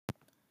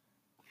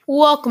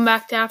Welcome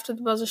back to After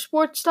the Buzzer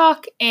Sports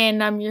Talk,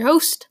 and I'm your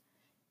host,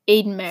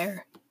 Aiden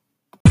Mayer.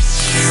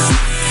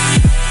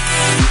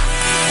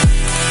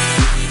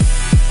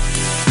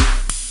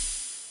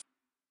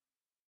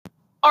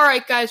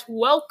 Alright guys,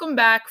 welcome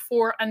back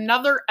for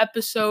another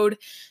episode.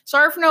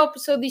 Sorry for no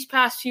episode these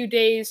past few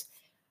days.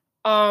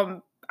 I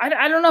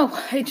don't know,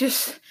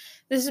 this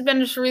has been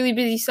just a really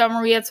busy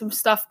summer. We had some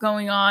stuff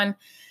going on.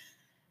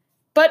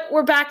 But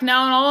we're back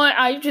now, and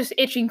I'm just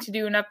itching to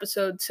do an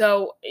episode.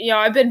 So,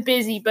 I've been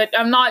busy, but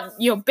I'm not,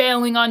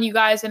 bailing on you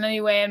guys in any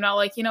way. I'm not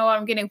like,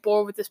 I'm getting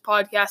bored with this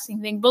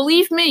podcasting thing.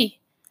 Believe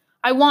me,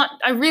 I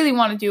really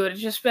want to do it.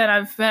 It's just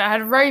I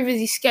had a very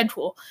busy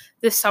schedule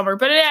this summer.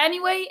 But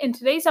anyway, in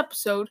today's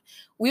episode,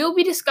 we'll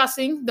be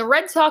discussing the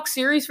Red Sox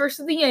series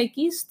versus the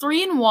Yankees,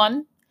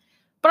 3-1.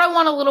 But I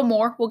want a little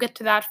more. We'll get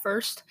to that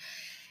first.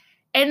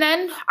 And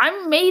then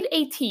I made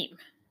a team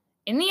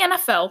in the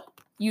NFL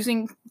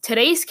using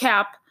today's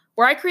cap,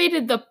 where I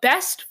created the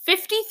best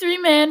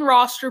 53-man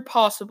roster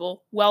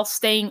possible while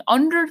staying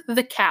under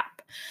the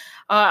cap.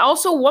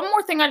 Also, one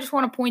more thing I just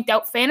want to point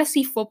out,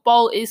 fantasy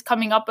football is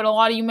coming up, and a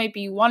lot of you might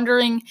be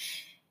wondering,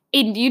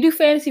 Aiden, do you do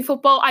fantasy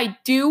football? I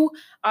do.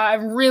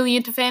 I'm really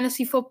into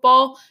fantasy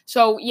football.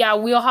 So, yeah,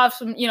 we'll have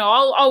some,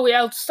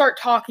 I'll start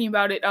talking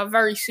about it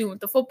very soon.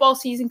 With the football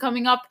season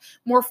coming up,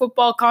 more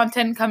football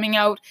content coming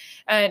out,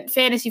 and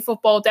fantasy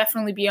football will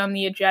definitely be on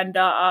the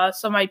agenda.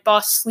 Some of my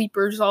bust,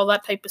 sleepers, all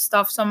that type of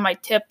stuff, some of my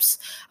tips.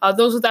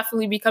 Those will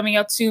definitely be coming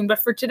out soon. But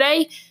for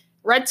today,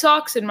 Red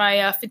Sox and my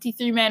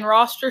 53-man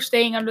roster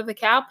staying under the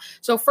cap.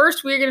 So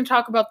first, we're going to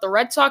talk about the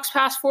Red Sox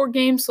past 4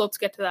 games, so let's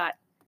get to that.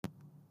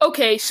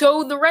 Okay,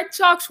 so the Red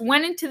Sox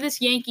went into this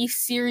Yankees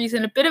series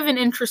in a bit of an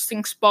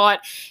interesting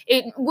spot.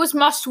 It was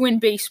must-win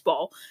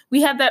baseball.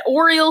 We had that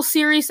Orioles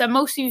series that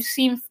most of you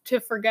seem to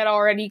forget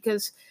already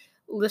because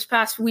this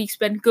past week's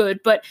been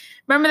good. But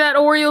remember that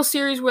Orioles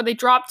series where they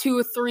dropped 2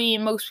 of 3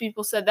 and most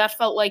people said that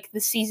felt like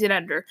the season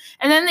ender.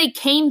 And then they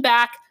came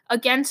back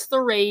against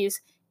the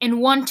Rays and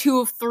won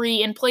 2 of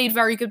 3 and played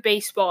very good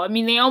baseball. I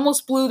mean, they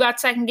almost blew that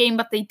second game,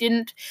 but they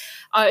didn't.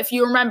 If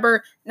you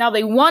remember, now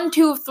they won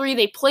 2 of 3.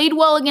 They played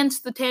well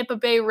against the Tampa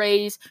Bay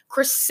Rays.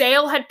 Chris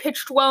Sale had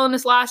pitched well in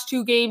his last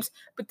 2 games,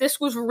 but this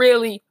was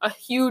really a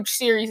huge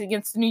series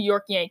against the New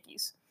York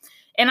Yankees.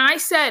 And I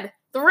said,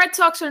 the Red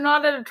Sox are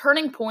not at a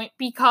turning point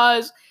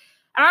because,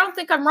 and I don't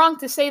think I'm wrong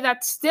to say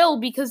that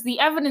still, because the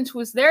evidence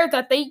was there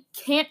that they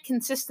can't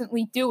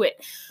consistently do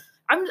it.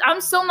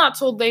 I'm still not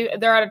told they're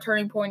at a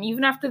turning point,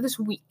 even after this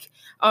week,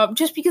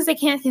 just because they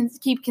can't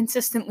keep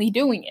consistently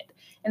doing it,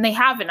 and they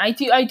haven't. I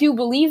do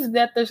believe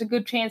that there's a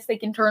good chance they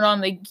can turn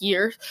on the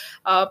gears,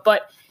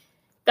 but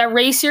that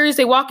Rays series,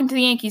 they walk into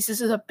the Yankees.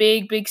 This is a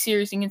big, big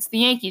series against the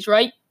Yankees,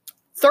 right?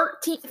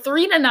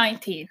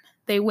 3-19,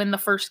 they win the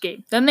first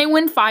game. Then they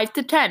win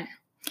 5-10.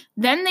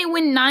 Then they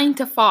win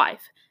 9-5.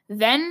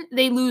 Then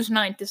they lose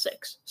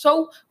 9-6.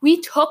 So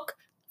we took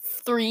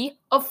 3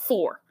 of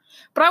 4.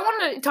 But I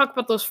want to talk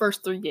about those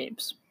first 3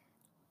 games.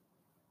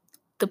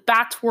 The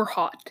bats were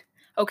hot.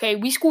 Okay,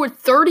 we scored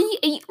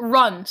 38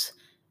 runs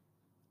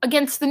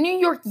against the New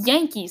York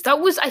Yankees.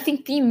 That was, I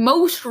think, the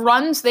most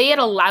runs they had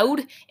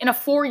allowed in a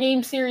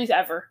 4-game series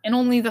ever, in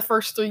only the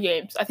first 3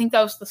 games. I think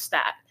that was the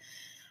stat.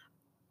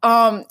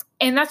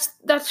 And that's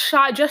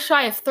just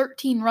shy of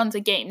 13 runs a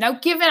game. Now,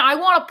 I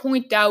want to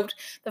point out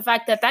the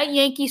fact that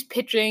Yankees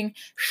pitching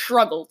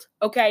struggled,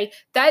 okay?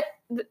 That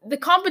the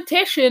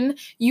competition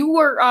you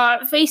were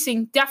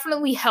facing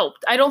definitely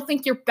helped. I don't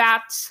think your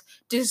bats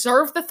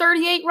deserve the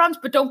 38 runs,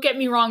 but don't get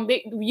me wrong,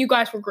 you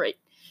guys were great.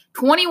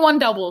 21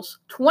 doubles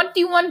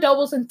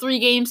in 3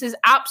 games is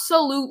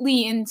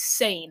absolutely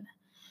insane.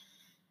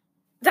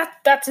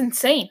 That's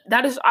insane.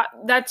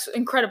 That's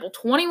incredible.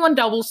 21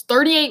 doubles,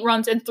 38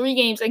 runs in 3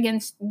 games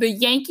against the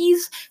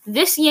Yankees.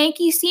 This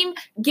Yankees team,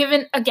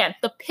 given, again,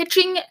 the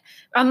pitching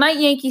on that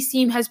Yankees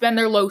team has been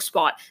their low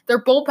spot.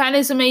 Their bullpen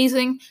is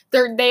amazing.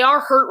 They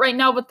are hurt right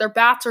now, but their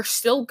bats are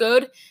still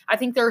good. I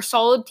think they're a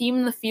solid team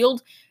in the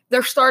field.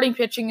 Their starting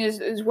pitching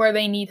is where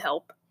they need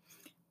help.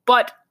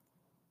 But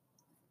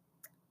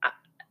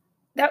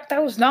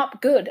that was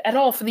not good at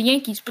all for the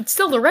Yankees. But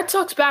still, the Red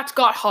Sox bats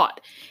got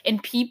hot.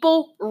 And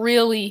people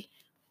really,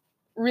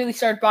 really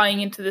started buying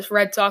into this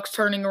Red Sox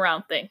turning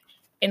around thing.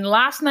 And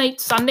last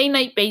night, Sunday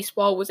Night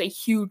Baseball was a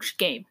huge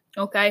game,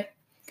 okay?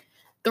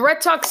 The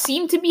Red Sox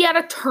seem to be at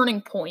a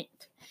turning point.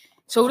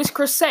 So does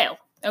Chris Sale.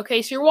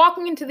 Okay, so you're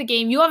walking into the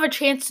game. You have a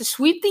chance to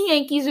sweep the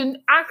Yankees and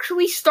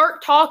actually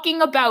start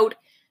talking about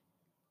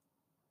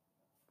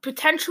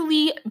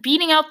potentially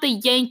beating out the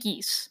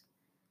Yankees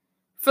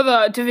for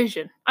the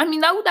division. I mean,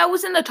 that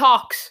was in the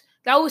talks.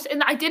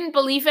 And I didn't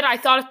believe it. I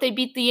thought if they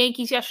beat the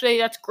Yankees yesterday,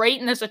 that's great,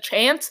 and there's a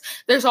chance.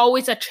 There's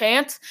always a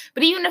chance.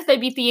 But even if they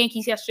beat the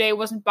Yankees yesterday, I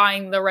wasn't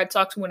buying the Red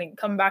Sox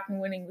coming back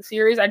and winning the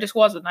series. I just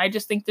wasn't. I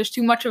just think there's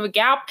too much of a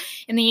gap,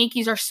 and the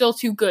Yankees are still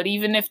too good,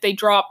 even if they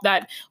drop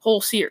that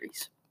whole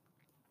series.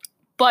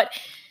 But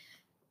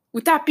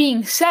with that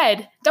being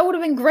said, that would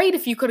have been great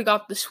if you could have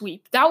got the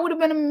sweep. That would have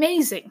been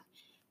amazing.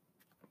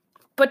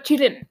 But you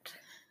didn't.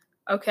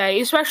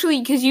 Okay, especially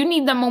because you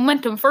need the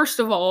momentum, first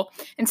of all.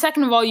 And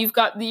second of all, you've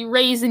got the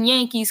Rays and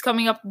Yankees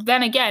coming up.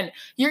 Then again,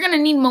 you're going to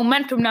need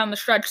momentum down the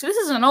stretch. This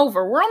isn't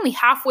over. We're only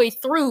halfway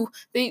through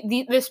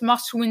this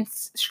must-win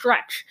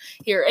stretch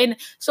here. And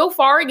so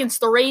far against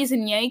the Rays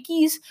and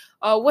Yankees,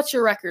 what's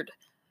your record?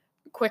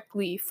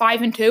 Quickly,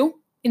 5-2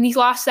 in these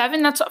last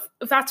 7.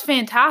 That's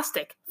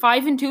fantastic.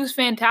 5-2 is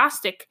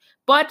fantastic.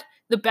 But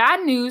the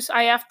bad news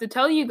I have to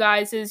tell you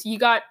guys is you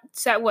got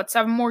 7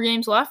 more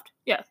games left?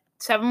 Yeah.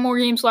 7 more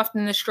games left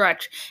in this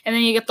stretch. And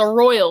then you get the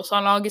Royals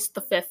on August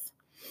the 5th.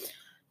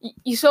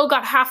 You still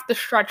got half the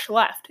stretch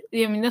left.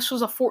 I mean, this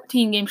was a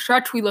 14-game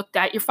stretch we looked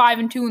at. You're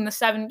 5-2 in the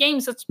 7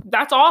 games.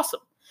 That's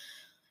awesome.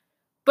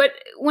 But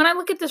when I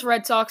look at this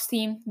Red Sox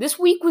team, this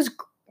week was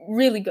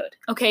really good.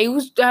 Okay, it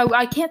was.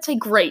 I can't say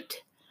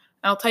great.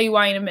 I'll tell you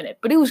why in a minute.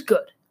 But it was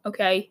good.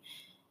 Okay.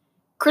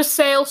 Chris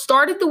Sale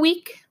started the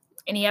week,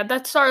 and he had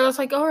that start. I was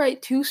like, all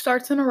right, 2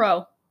 starts in a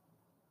row.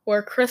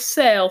 Where Chris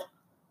Sale,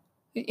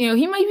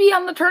 he might be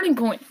on the turning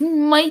point. He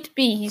might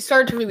be. He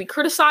started to really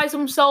criticize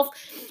himself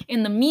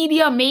in the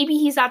media. Maybe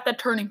he's at that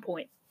turning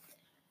point.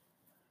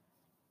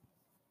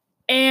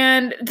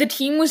 And the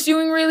team was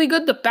doing really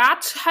good. The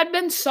bats had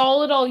been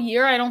solid all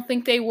year. I don't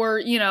think they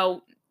were,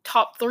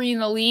 top 3 in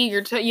the league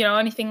or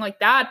anything like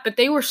that. But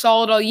they were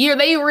solid all year.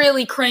 They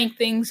really cranked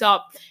things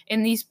up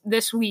in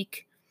this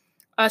week,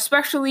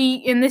 especially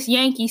in this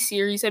Yankee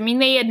series. I mean,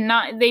 they had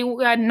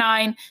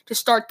 9 to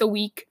start the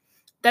week.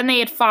 Then they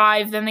had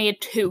 5, then they had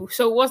 2.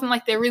 So it wasn't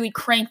like they really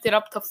cranked it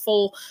up to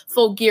full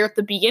gear at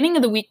the beginning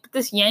of the week. But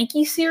this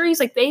Yankee series,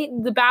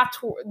 the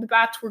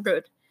bats were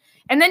good.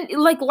 And then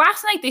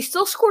last night they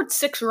still scored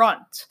 6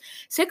 runs.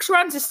 6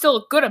 runs is still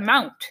a good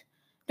amount.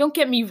 Don't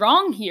get me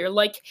wrong here.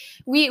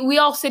 We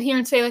all sit here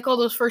and say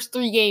those first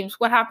 3 games,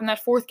 what happened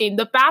that 4th game?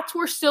 The bats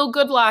were still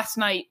good last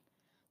night.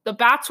 The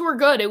bats were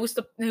good. It was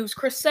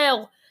Chris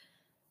Sale,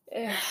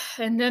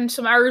 and then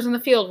some errors in the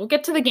field. We'll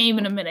get to the game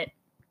in a minute.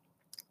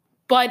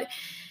 But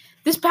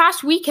this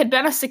past week had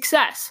been a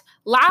success.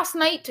 Last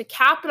night, to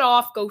cap it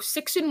off, go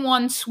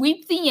 6-1,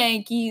 sweep the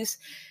Yankees.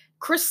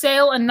 Chris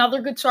Sale,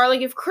 another good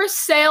start. If Chris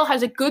Sale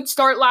has a good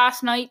start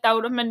last night, that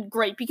would have been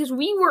great because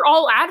we were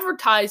all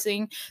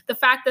advertising the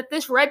fact that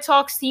this Red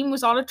Sox team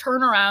was on a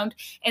turnaround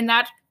and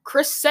that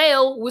Chris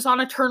Sale was on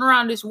a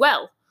turnaround as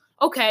well.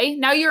 Okay,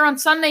 now you're on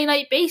Sunday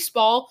Night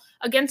Baseball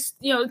against,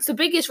 it's the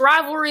biggest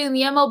rivalry in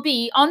the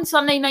MLB on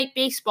Sunday Night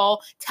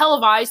Baseball,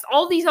 televised.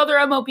 All these other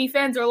MLB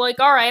fans are like,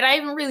 all right, I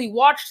haven't really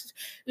watched,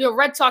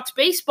 Red Sox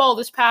baseball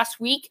this past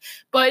week,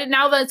 but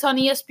now that it's on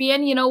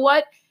ESPN, you know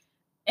what?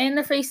 And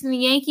they're facing the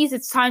Yankees,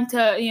 it's time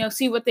to,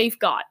 see what they've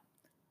got.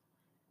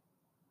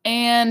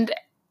 And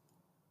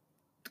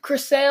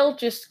Chris Sale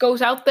just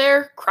goes out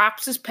there,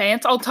 craps his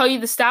pants. I'll tell you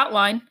the stat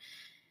line.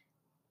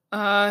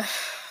 I'll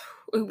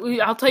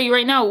tell you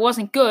right now, it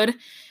wasn't good.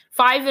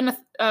 5 in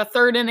a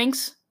third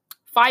innings,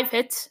 5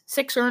 hits,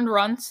 6 earned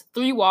runs,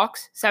 3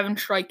 walks, 7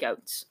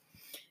 strikeouts.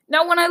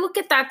 Now, when I look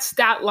at that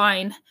stat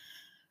line,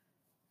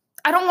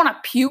 I don't want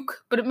to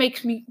puke, but it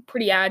makes me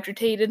pretty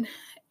aggravated,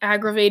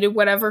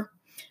 whatever.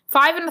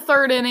 5 in the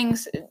third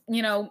innings,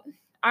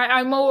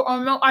 I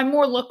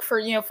more look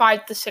for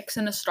 5 to 6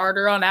 in a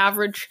starter on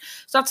average,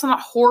 so that's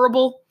not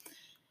horrible.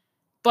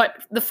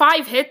 But the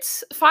 5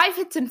 hits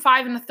and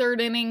 5 in the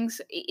third innings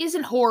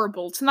isn't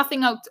horrible. It's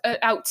nothing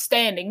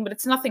outstanding, but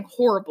it's nothing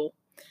horrible.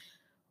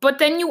 But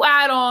then you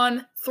add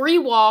on 3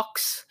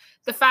 walks,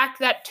 the fact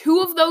that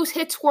 2 of those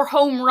hits were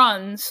home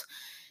runs.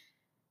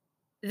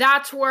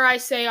 That's where I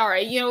say, all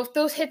right, if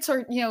those hits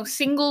are,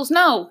 singles,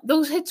 no.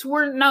 Those hits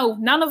were, no.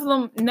 None of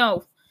them,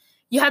 no.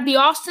 You had the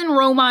Austin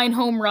Romine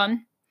home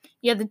run.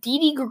 You had the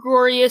Didi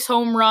Gregorius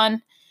home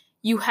run.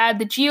 You had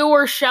the Gio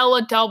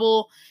Urshela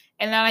double.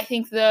 And then I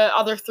think the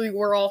other 3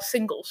 were all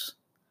singles.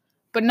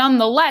 But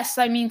nonetheless,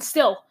 I mean,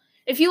 still,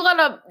 if you let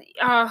up,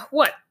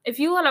 If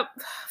you let up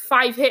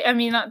 5 hits,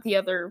 not the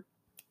other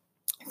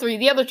 3.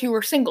 The other 2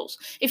 were singles.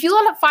 If you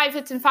let up 5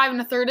 hits and 5 in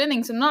the third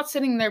innings, I'm not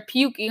sitting there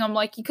puking. I'm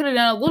like, you could have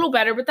done a little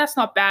better, but that's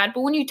not bad.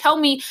 But when you tell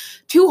me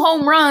 2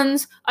 home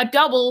runs, a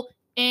double,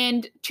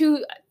 and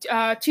 2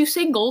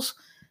 singles,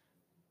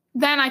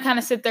 then I kind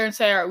of sit there and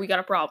say, all right, we got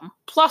a problem.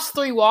 Plus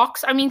 3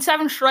 walks. 7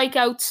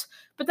 strikeouts.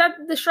 But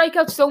the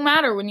strikeouts don't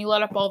matter when you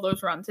let up all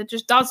those runs. It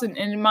just doesn't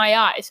in my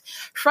eyes.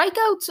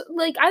 Strikeouts,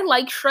 I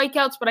like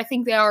strikeouts, but I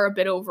think they are a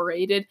bit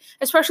overrated.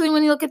 Especially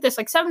when you look at this,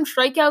 7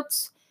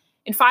 strikeouts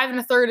in 5 in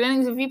the third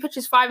innings. If he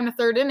pitches 5 in the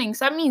third innings,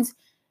 that means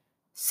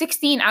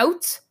 16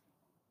 outs.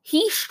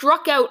 He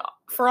struck out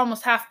for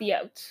almost half the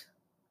outs.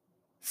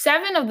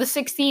 7 of the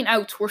 16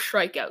 outs were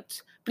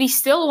strikeouts. But he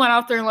still went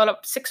out there and let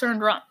up 6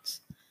 earned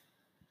runs.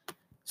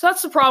 So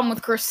that's the problem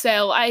with Chris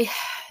Sale.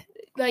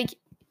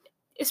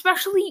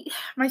 Especially,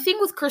 my thing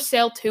with Chris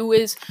Sale, too,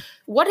 is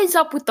what is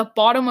up with the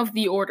bottom of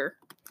the order?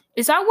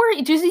 Is that where,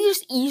 does he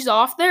just ease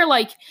off there?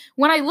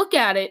 When I look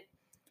at it,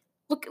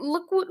 look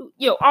what,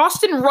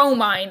 Austin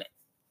Romine,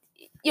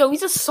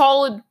 he's a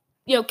solid,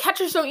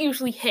 catchers don't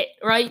usually hit,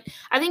 right?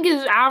 I think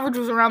his average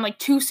was around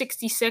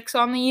 266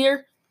 on the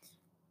year.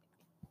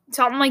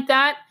 Something like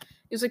that.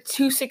 It was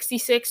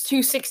 266,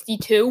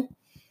 262.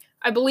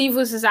 I believe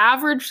was his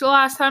average the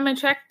last time I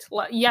checked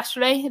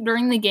yesterday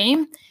during the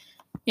game.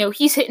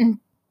 He's hitting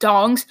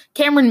dongs.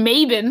 Cameron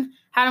Maybin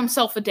had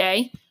himself a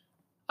day.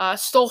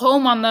 Stole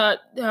home on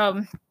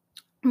the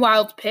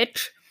wild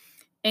pitch,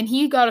 and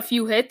he got a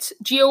few hits.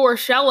 Gio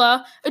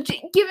Urshela,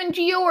 given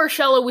Gio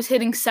Urshela was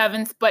hitting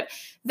 7th, but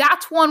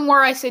that's one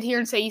where I sit here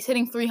and say he's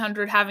hitting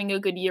 300, having a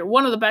good year.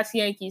 One of the best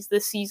Yankees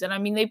this season. I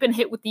mean, they've been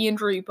hit with the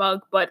injury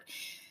bug, but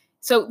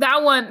so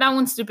that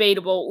one's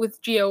debatable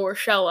with Gio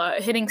Urshela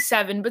hitting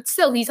 7, but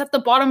still, he's at the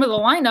bottom of the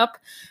lineup.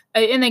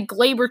 And then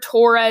Gleyber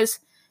Torres,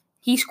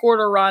 he scored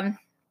a run,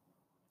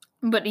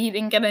 but he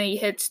didn't get any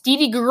hits.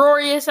 Didi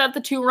Gregorius had the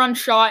 2-run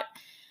shot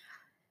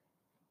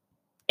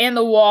and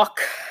the walk.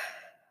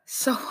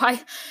 So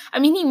I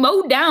mean, he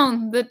mowed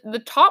down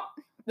the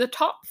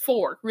top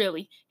 4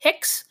 really.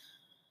 Hicks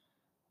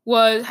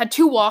had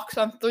 2 walks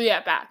on 3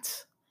 at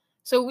bats.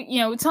 So,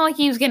 it's not like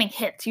he was getting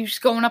hits. He was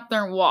just going up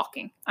there and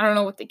walking. I don't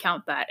know what they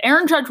count that.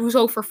 Aaron Judge was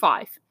 0 for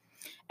 5.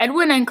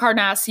 Edwin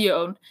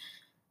Encarnacion,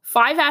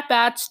 5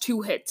 at-bats,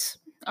 2 hits.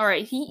 All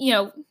right,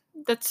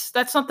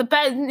 that's not the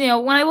best.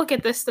 When I look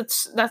at this,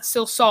 that's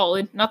still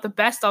solid. Not the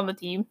best on the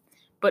team,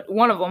 but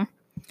one of them.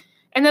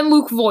 And then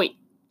Luke Voit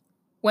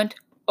went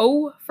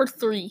 0 for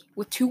 3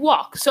 with 2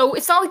 walks. So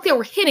it's not like they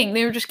were hitting.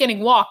 They were just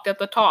getting walked at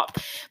the top.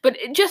 But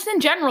just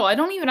in general, I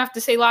don't even have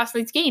to say last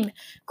night's game.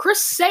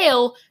 Chris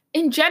Sale,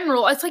 in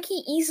general, it's like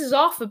he eases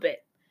off a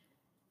bit.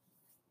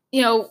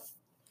 He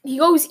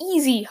goes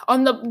easy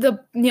on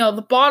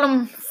the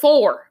bottom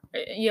 4.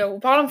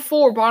 Bottom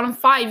 4, bottom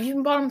 5,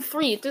 even bottom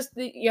 3. It just,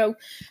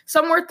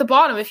 somewhere at the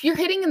bottom. If you're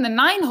hitting in the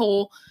 9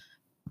 hole,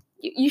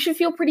 you should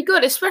feel pretty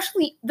good,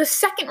 especially the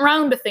second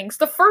round of things.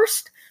 The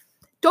first,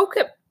 don't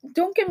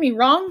get me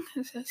wrong.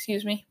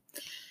 Excuse me.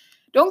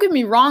 Don't get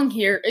me wrong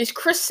here. Is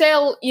Chris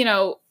Sale,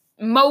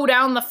 mow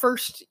down the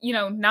first,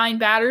 9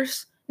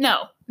 batters?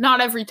 No,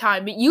 not every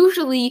time. But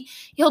usually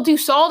he'll do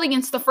solid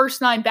against the first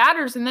 9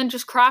 batters and then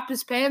just crap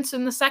his pants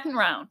in the second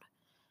round.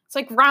 It's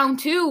like round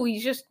 2, he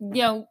just,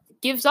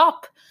 gives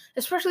up.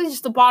 Especially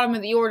just the bottom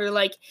of the order.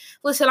 Like,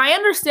 listen, I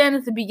understand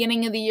at the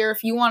beginning of the year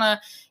if you want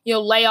to,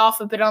 lay off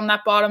a bit on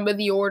that bottom of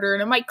the order,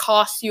 and it might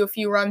cost you a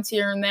few runs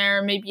here and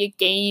there, maybe a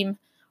game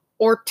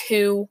or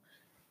 2,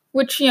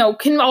 which,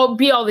 can all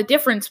be all the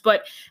difference.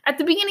 But at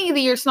the beginning of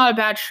the year, it's not a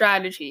bad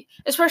strategy,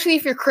 especially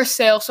if you're Chris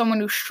Sale, someone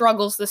who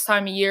struggles this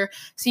time of year.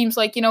 Seems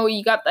like,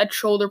 you got that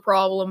shoulder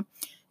problem.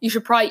 You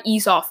should probably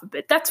ease off a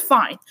bit. That's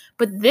fine.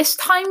 But this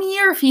time of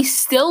year, if he's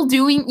still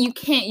you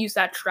can't use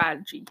that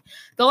strategy.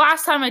 The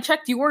last time I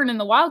checked, you weren't in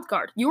the wild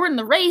card. You were in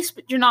the race,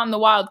 but you're not in the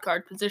wild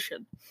card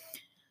position.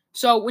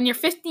 So when you're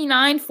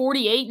 59,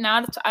 48,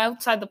 and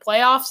outside the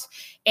playoffs,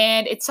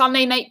 and it's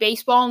Sunday Night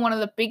Baseball and one of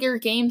the bigger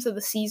games of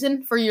the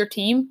season for your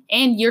team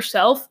and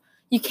yourself,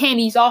 you can't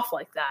ease off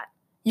like that.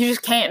 You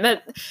just can't.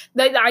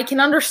 That I can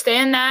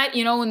understand that,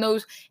 in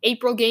those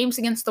April games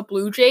against the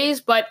Blue Jays,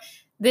 but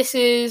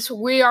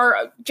we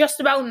are just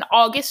about in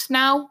August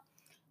now.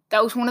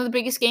 That was one of the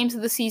biggest games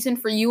of the season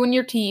for you and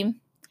your team,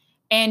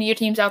 and your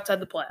team's outside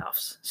the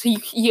playoffs. So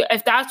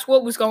if that's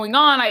what was going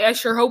on, I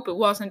sure hope it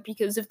wasn't,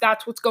 because if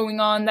that's what's going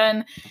on,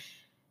 then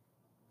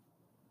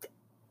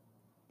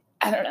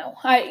I don't know.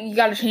 You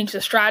got to change the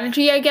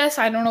strategy, I guess.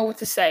 I don't know what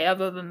to say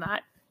other than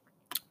that.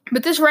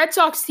 But this Red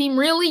Sox team,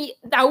 really,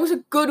 that was a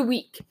good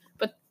week.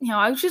 But,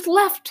 I was just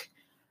left,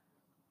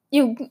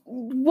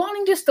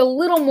 wanting just a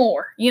little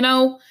more,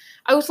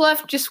 I was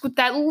left just with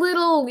that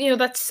little,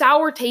 that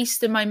sour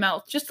taste in my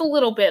mouth, just a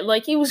little bit.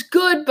 Like, it was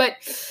good, but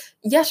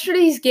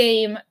yesterday's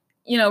game,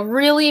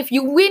 really, if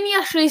you win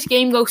yesterday's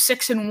game, go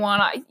 6-1.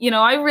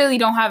 I really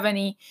don't have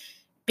any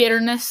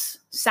bitterness,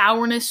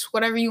 sourness,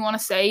 whatever you want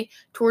to say,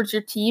 towards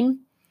your team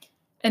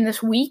in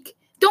this week.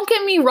 Don't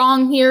get me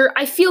wrong here.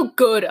 I feel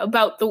good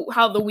about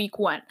how the week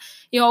went.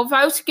 If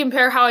I was to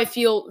compare how I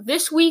feel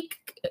this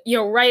week,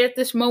 right at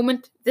this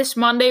moment, this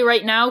Monday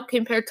right now,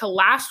 compared to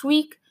last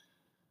week,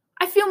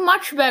 I feel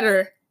much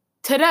better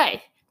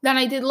today than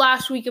I did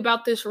last week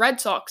about this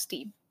Red Sox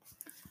team.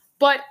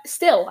 But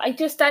still,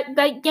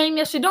 that game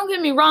yesterday, don't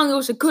get me wrong, it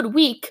was a good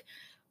week,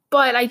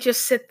 but I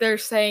just sit there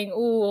saying,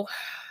 ooh,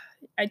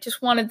 I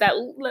just wanted that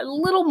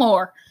little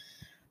more.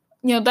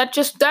 You get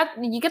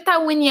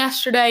that win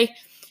yesterday.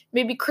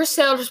 Maybe Chris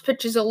Sale just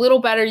pitches a little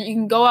better. You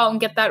can go out and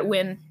get that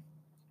win.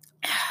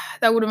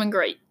 That would have been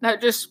great.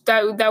 That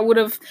would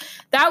have,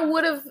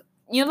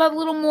 that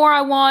little more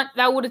I want,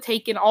 that would have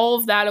taken all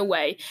of that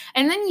away.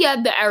 And then you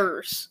had the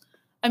errors.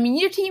 I mean,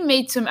 your team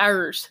made some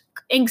errors.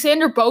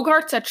 Alexander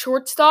Bogaerts at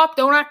shortstop.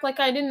 Don't act like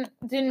I didn't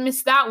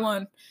miss that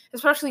one,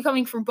 especially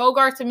coming from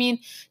Bogaerts. I mean,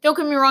 don't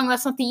get me wrong,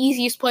 that's not the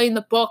easiest play in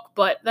the book,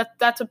 but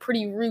that's a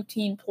pretty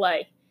routine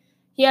play.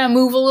 He had to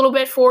move a little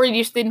bit forward.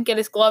 He just didn't get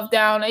his glove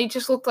down. It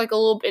just looked like a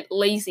little bit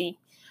lazy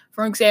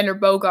for Alexander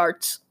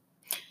Bogaerts.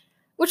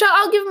 which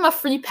I'll give him a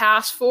free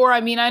pass for. I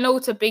mean, I know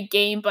it's a big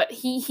game, but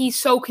he's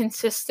so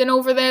consistent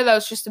over there that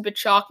was just a bit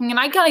shocking. And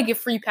I gotta give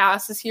free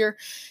passes here.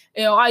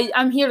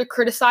 I'm here to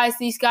criticize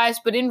these guys,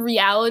 but in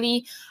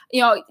reality,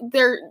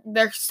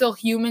 they're still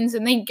humans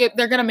and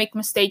they're gonna make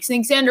mistakes.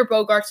 And Xander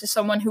Bogaerts is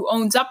someone who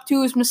owns up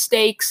to his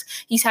mistakes.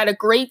 He's had a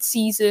great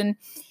season,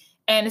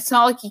 and it's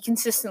not like he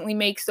consistently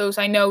makes those.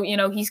 I know,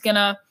 he's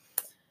gonna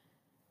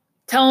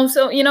tell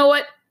himself, you know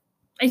what?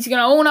 He's going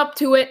to own up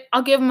to it.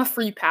 I'll give him a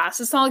free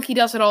pass. It's not like he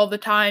does it all the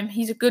time.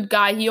 He's a good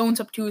guy. He owns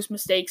up to his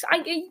mistakes.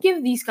 I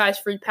give these guys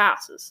free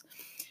passes.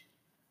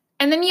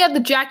 And then you have the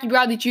Jackie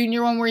Bradley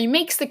Jr. one where he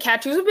makes the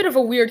catch. It was a bit of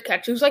a weird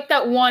catch. It was like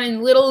that one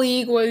in Little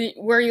League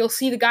where you'll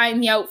see the guy in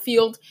the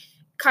outfield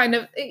kind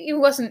of, it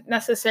wasn't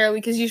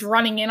necessarily because he's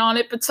running in on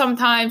it, but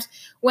sometimes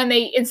when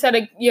they, instead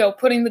of,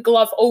 putting the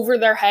glove over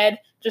their head,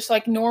 just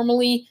like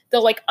normally,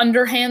 they'll like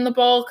underhand the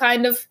ball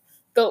kind of.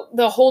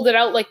 They'll hold it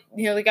out like,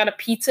 they got a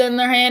pizza in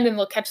their hand and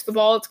they'll catch the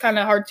ball. It's kind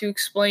of hard to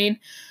explain.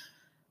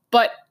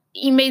 But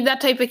he made that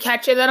type of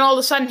catch, and then all of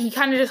a sudden he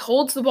kind of just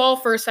holds the ball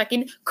for a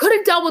second. Could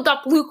have doubled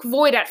up Luke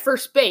Voit at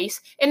first base,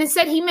 and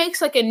instead he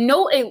makes like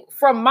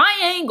from my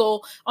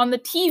angle on the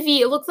TV,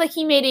 it looked like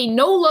he made a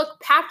no-look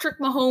Patrick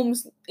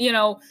Mahomes,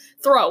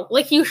 throw.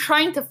 Like he was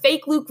trying to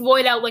fake Luke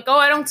Voit out, like, oh,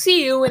 I don't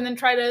see you, and then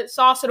try to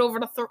sauce it over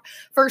to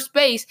first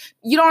base.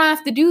 You don't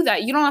have to do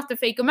that. You don't have to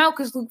fake him out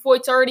because Luke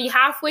Voigt's already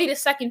halfway to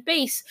second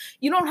base.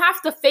 You don't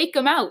have to fake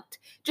him out.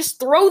 Just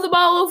throw the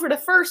ball over to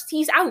first.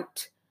 He's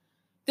out.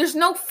 There's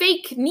no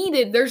fake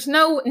needed. There's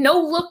no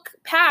look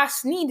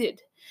pass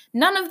needed.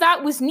 None of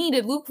that was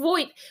needed. Luke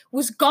Voit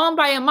was gone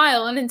by a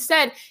mile, and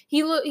instead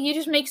he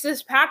just makes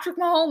this Patrick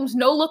Mahomes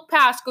no look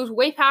pass, goes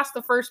way past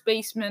the first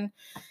baseman,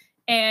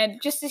 and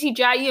just as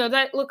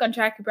that look on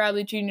Jackie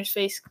Bradley Jr.'s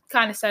face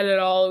kind of said it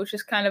all. It was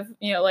just kind of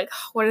like,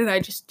 what did I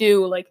just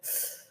do? Like,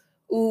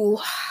 ooh,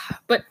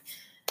 but.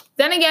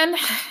 Then again,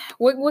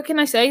 what can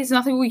I say? There's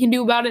nothing we can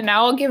do about it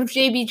now. I'll give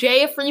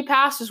JBJ a free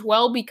pass as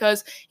well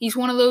because he's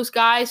one of those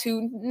guys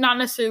who not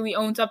necessarily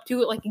owns up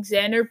to it like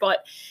Xander, but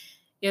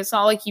it's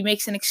not like he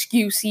makes an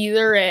excuse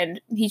either, and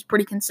he's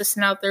pretty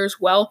consistent out there as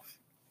well.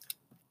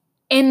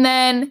 And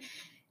then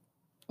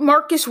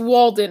Marcus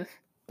Walden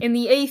in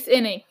the 8th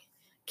inning.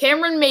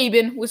 Cameron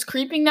Maybin was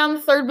creeping down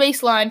the third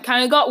base line,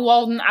 kind of got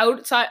Walden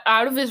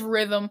out of his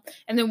rhythm,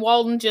 and then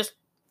Walden just...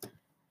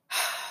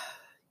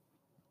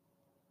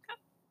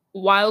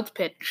 wild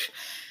pitch.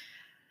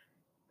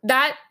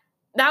 That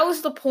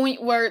was the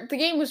point where the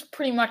game was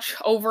pretty much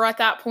over at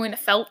that point, it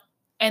felt.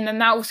 And then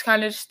that was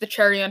kind of just the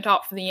cherry on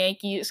top for the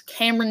Yankees.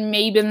 Cameron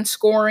Maybin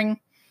scoring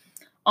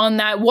on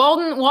that.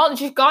 Walden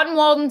just got in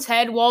Walden's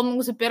head. Walden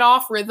was a bit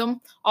off rhythm,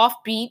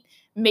 off beat.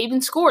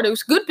 Maybin scored. It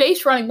was good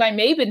base running by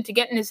Maybin to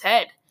get in his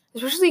head.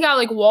 Especially a guy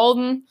like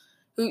Walden,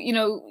 who,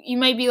 he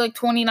might be like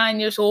 29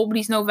 years old, but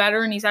he's no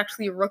veteran. He's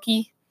actually a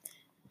rookie.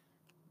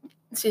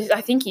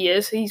 I think he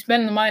is. He's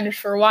been in the minors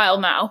for a while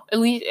now. At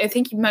least I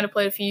think he might have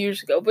played a few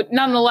years ago. But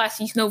nonetheless,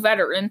 he's no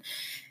veteran.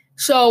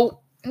 So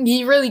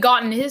he really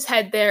got in his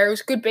head there. It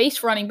was good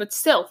base running, but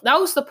still, that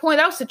was the point.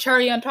 That was the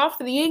cherry on top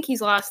for the Yankees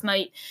last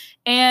night.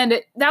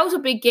 And that was a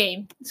big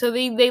game. So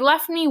they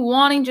left me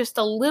wanting just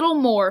a little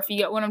more, if you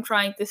get what I'm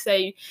trying to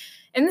say.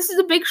 And this is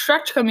a big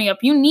stretch coming up.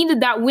 You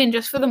needed that win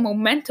just for the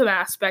momentum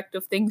aspect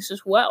of things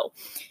as well.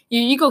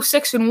 You go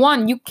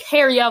 6-1, you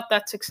carry out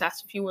that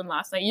success if you win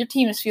last night. Your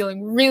team is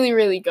feeling really,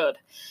 really good.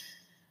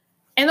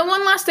 And the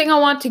one last thing I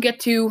want to get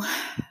to,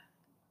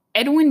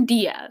 Edwin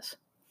Diaz.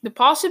 The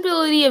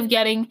possibility of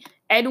getting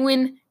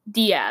Edwin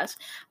Diaz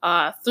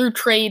through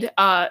trade,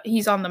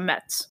 he's on the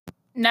Mets.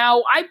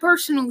 Now, I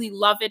personally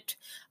love it.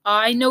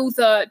 I know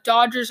the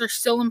Dodgers are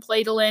still in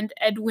play to land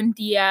Edwin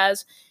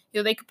Diaz.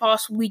 They could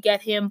possibly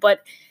get him, but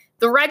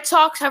the Red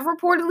Sox have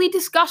reportedly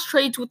discussed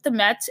trades with the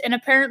Mets, and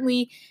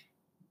apparently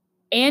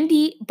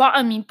Bobby,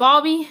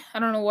 I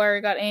don't know where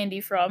I got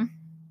Andy from.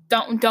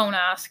 Don't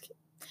ask.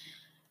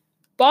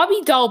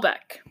 Bobby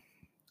Dalbec,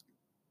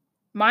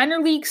 minor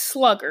league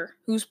slugger,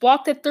 who's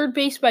blocked at third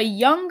base by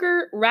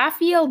younger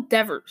Rafael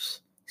Devers.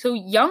 So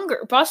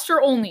younger,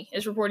 Buster Olney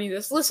is reporting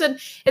this. Listen,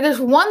 if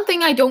there's one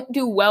thing I don't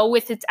do well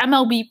with, it's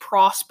MLB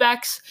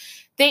prospects.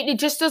 It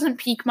just doesn't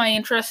pique my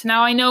interest.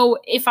 Now, I know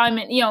if I'm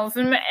an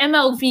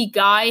MLB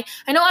guy,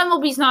 I know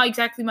MLB's not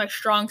exactly my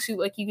strong suit,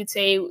 like you could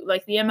say,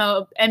 like the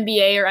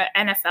NBA or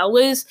NFL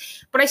is,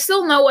 but I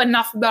still know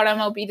enough about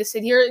MLB to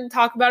sit here and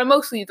talk about it,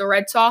 mostly the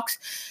Red Sox.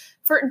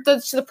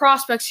 The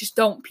prospects just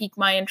don't pique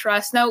my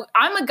interest. Now,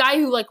 I'm a guy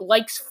who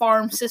likes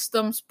farm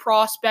systems,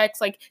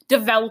 prospects,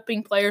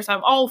 developing players.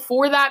 I'm all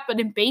for that, but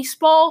in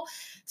baseball,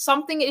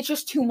 it's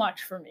just too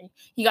much for me.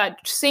 You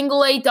got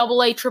single A,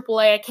 double A, triple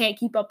A. I can't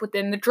keep up with it.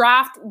 In the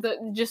draft,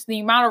 the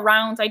amount of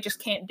rounds, I just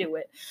can't do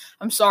it.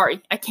 I'm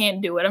sorry, I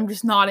can't do it. I'm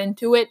just not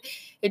into it.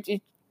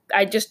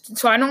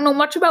 So I don't know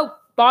much about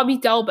Bobby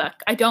Dalbec.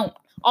 I don't.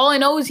 All I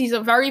know is he's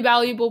a very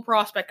valuable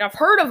prospect. I've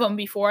heard of him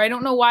before. I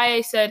don't know why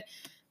I said.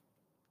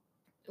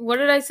 What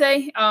did I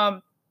say?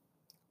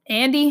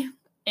 Andy?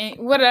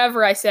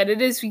 Whatever I said.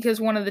 It is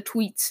because one of the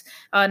tweets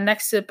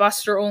next to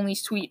Buster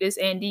Olney's tweet is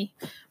Andy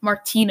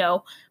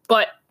Martino.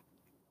 But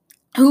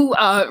who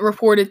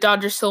reported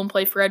Dodgers still in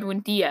play for Edwin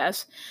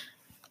Diaz.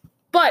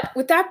 But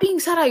with that being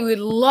said, I would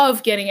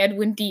love getting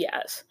Edwin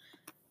Diaz.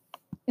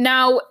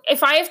 Now,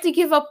 if I have to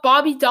give up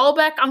Bobby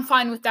Dalbec, I'm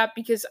fine with that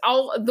because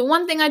the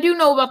one thing I do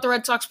know about the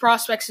Red Sox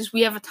prospects is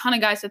we have a ton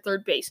of guys at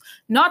third base.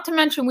 Not to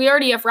mention, we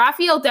already have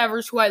Rafael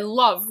Devers, who I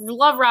love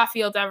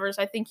Rafael Devers.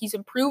 I think he's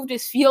improved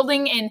his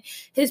fielding, and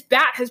his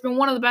bat has been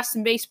one of the best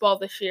in baseball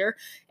this year.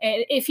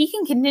 And if he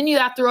can continue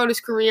that throughout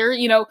his career,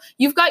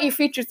 you've got your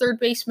future third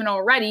baseman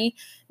already.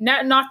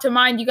 Not to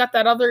mind, you got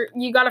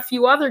a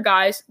few other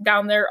guys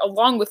down there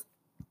along with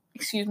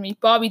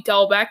Bobby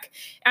Dalbec.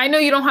 I know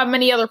you don't have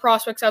many other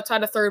prospects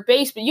outside of third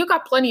base, but you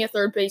got plenty of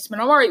third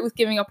basemen. I'm all right with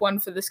giving up one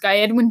for this guy.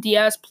 Edwin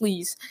Diaz,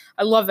 please.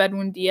 I love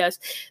Edwin Diaz.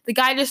 The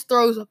guy just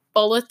throws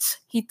bullets.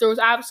 He throws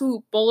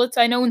absolute bullets.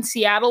 I know in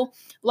Seattle,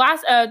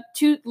 last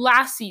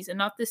season,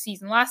 not this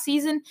season. Last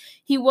season,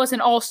 he was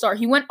an all-star.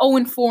 He went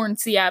 0-4 in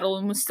Seattle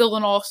and was still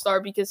an all-star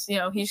because,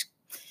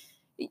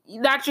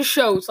 that just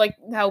shows like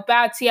how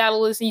bad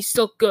Seattle is. He's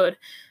still good.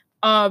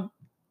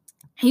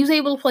 He was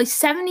able to play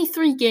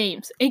 73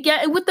 games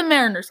with the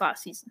Mariners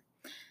last season.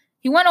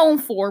 He went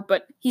 0-4,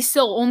 but he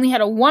still only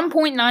had a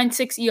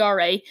 1.96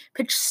 ERA,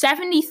 pitched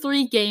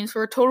 73 games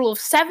for a total of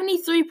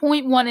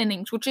 73.1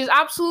 innings, which is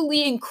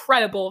absolutely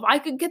incredible. If I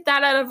could get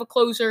that out of a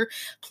closer,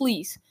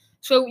 please.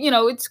 So,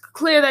 it's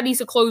clear that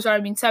he's a closer.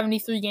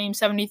 73 games,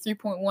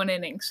 73.1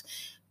 innings.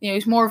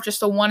 He's more of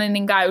just a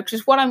one-inning guy, which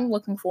is what I'm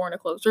looking for in a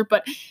closer.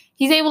 But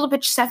he's able to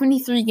pitch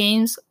 73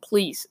 games,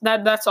 please.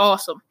 That's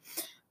awesome.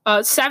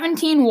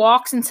 17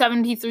 walks in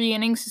 73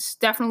 innings is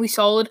definitely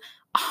solid.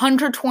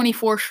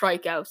 124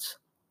 strikeouts.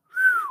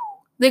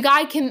 The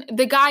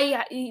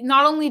guy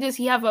not only does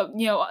he have a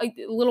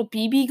little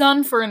BB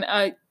gun for an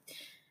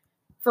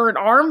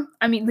arm.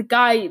 I mean, the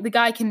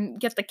guy can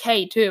get the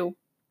K too.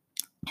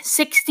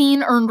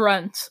 16 earned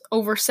runs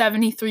over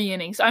 73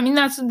 innings. I mean,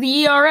 that's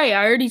the ERA.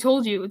 I already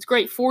told you. It's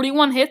great.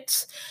 41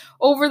 hits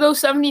over those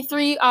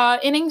 73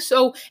 innings.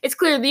 So it's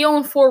clear the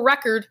 0-4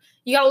 record,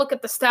 you got to look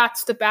at the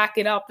stats to back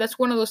it up. That's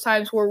one of those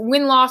times where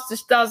win-loss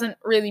just doesn't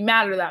really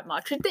matter that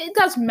much. It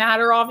does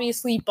matter,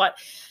 obviously, but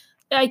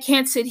I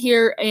can't sit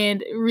here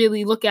and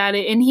really look at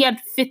it. And he had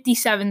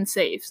 57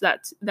 saves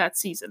that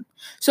season.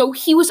 So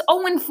he was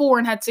 0-4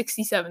 and had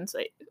 57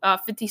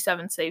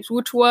 saves,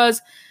 which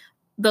was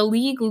the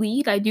league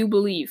lead, I do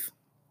believe.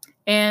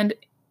 And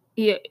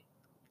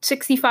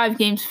 65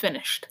 games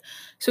finished.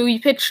 So he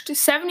pitched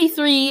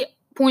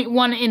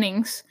 73.1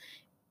 innings,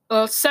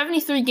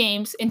 73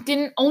 games, and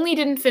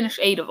didn't finish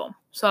 8 of them.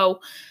 So,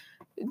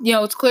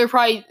 it's clear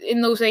probably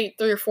in those 8,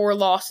 3 or 4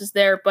 losses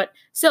there. But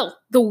still,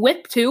 the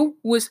whip too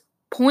was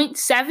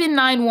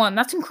 .791.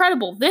 That's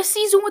incredible. This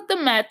season with the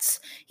Mets,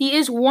 he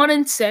is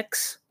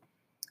 1-6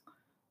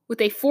 with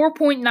a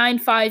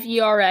 4.95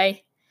 ERA,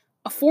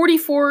 a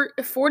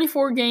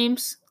 44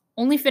 games.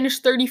 Only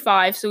finished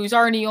 35, so he's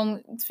already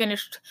only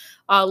finished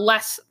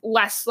less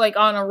like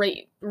on a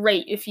rate,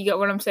 if you get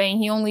what I'm saying.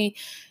 He only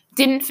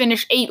didn't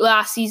finish 8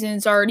 last season.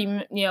 It's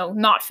already,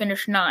 not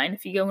finished 9,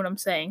 if you get what I'm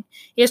saying.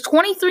 He has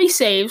 23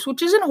 saves,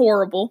 which isn't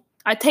horrible.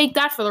 I take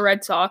that for the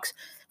Red Sox.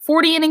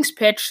 40 innings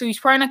pitched, so he's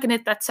probably not going to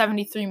hit that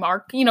 73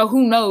 mark.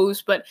 Who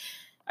knows, but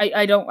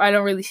I don't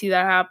really see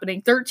that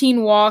happening.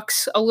 13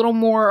 walks, a little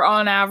more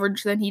on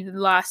average than he did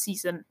last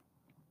season.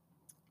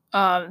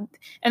 And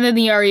then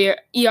the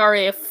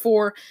ERA of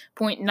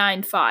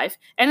 4.95.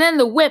 And then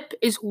the whip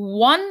is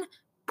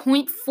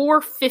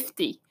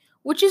 1.450,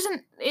 which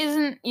isn't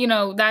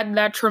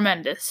that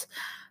tremendous.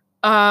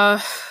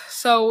 So,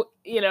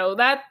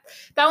 that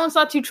one's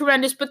not too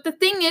tremendous. But the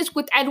thing is,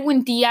 with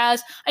Edwin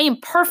Diaz, I am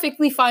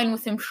perfectly fine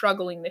with him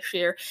struggling this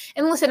year.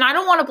 And listen, I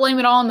don't want to blame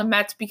it all on the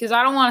Mets because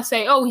I don't want to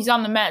say, oh, he's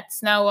on the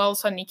Mets. Now all of a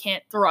sudden he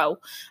can't throw.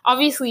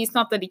 Obviously, it's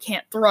not that he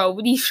can't throw,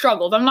 but he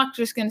struggled. I'm not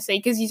just going to say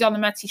because he's on the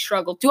Mets he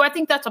struggled. Do I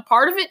think that's a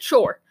part of it?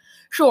 Sure.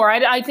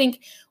 I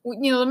think,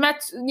 the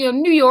Mets,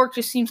 New York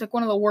just seems like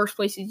one of the worst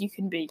places you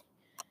can be.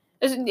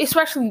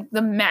 Especially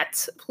the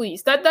Mets,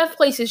 please. That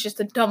place is just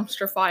a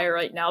dumpster fire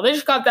right now. They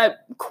just got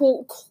that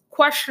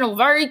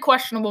very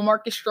questionable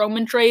Marcus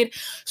Stroman trade.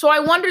 So I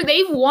wonder,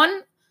 they've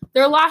won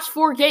their last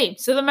 4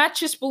 games. So the Mets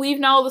just believe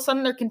now all of a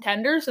sudden they're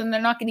contenders and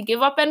they're not going to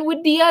give up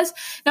Edwin Diaz.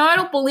 Now, I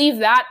don't believe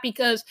that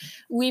because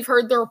we've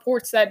heard the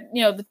reports that,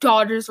 the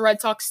Dodgers, the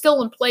Red Sox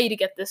still in play to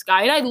get this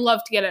guy. And I'd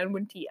love to get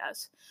Edwin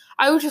Diaz.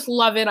 I would just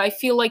love it. I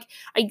feel like,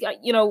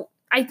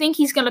 I think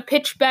he's going to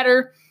pitch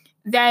better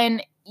than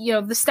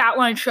the stat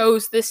line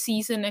shows this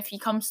season if he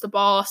comes to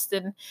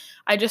Boston.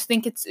 I just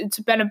think it's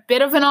been a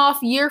bit of an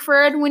off year for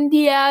Edwin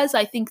Diaz.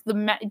 I think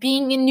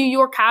being in New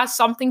York has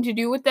something to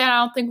do with that.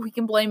 I don't think we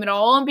can blame it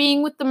all on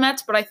being with the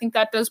Mets, but I think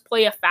that does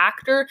play a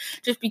factor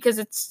just because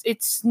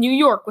it's New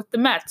York with the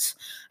Mets.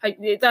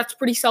 That's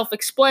pretty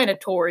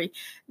self-explanatory.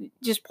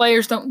 Just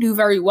players don't do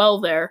very well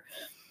there.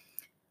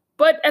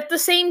 But at the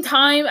same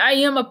time, I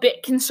am a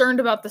bit concerned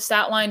about the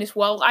stat line as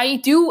well.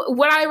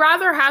 Would I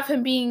rather have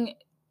him being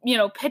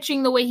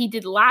pitching the way he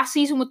did last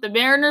season with the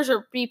Mariners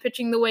or be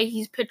pitching the way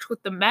he's pitched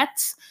with the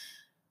Mets?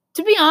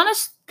 to be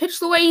honest, pitch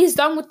the way he's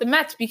done with the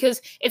Mets,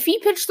 because if he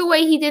pitched the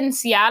way he did in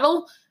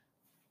Seattle,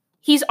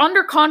 he's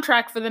under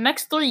contract for the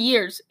next 3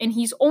 years, and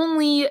he's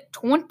only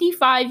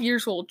 25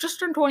 years old, just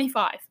turned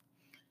 25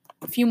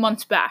 a few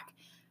months back.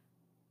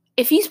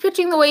 If he's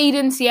pitching the way he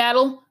did in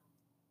Seattle,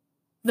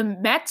 the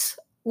Mets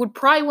would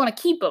probably want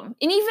to keep him.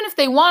 And even if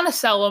they want to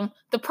sell him,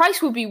 the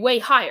price would be way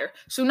higher.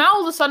 So now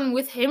all of a sudden,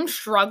 with him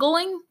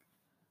struggling,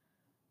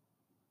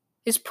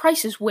 his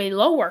price is way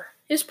lower.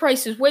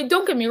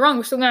 Don't get me wrong,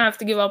 we're still going to have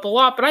to give up a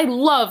lot, but I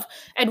love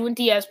Edwin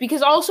Diaz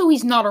because also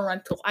he's not a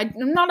rental. I'm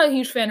not a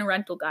huge fan of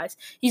rental guys.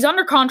 He's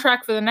under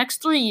contract for the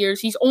next 3 years.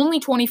 He's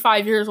only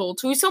 25 years old,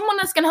 so he's someone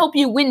that's going to help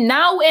you win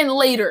now and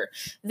later.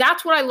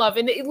 That's what I love.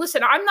 And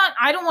listen,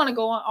 I don't want to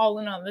go all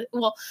in on this.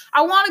 Well,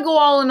 I want to go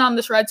all in on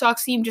this Red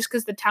Sox team just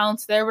because the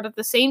talent's there, but at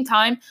the same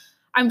time,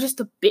 I'm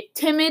just a bit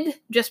timid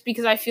just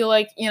because I feel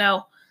like,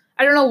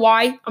 I don't know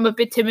why I'm a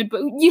bit timid,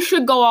 but you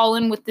should go all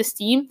in with this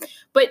team.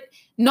 But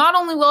not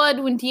only will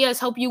Edwin Diaz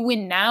help you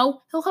win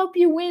now, he'll help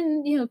you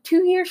win,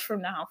 2 years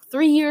from now,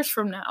 3 years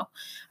from now.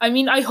 I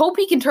mean, I hope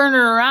he can turn it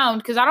around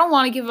because I don't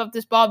want to give up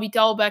this Bobby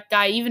Dalbec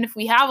guy, even if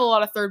we have a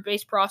lot of third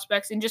base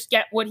prospects, and just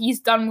get what he's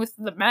done with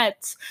the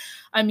Mets.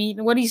 I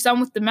mean, what he's done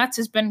with the Mets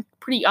has been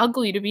pretty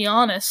ugly, to be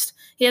honest.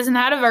 He hasn't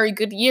had a very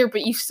good year,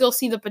 but you still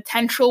see the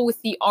potential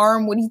with the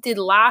arm, what he did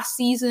last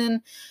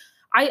season.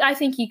 I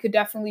think he could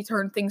definitely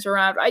turn things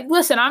around.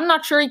 Listen, I'm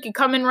not sure he could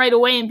come in right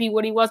away and be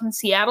what he was in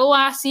Seattle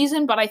last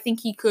season, but I think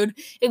he could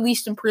at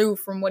least improve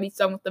from what he's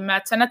done with the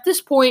Mets. And at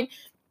this point,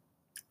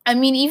 I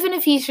mean, even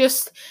if he's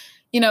just,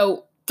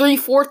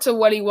 3/4 of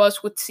what he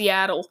was with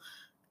Seattle,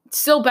 it's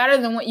still better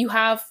than what you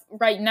have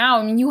right now.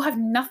 I mean, you have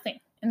nothing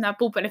in that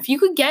bullpen. If you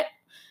could get,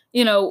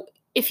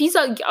 if he's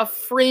a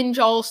fringe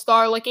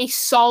all-star, like a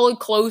solid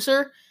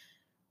closer,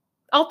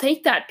 I'll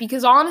take that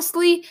because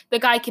honestly, the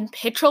guy can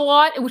pitch a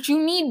lot, which you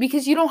need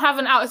because you don't have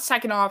a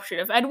second option.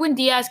 If Edwin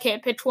Diaz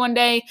can't pitch one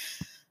day,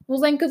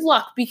 well then good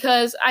luck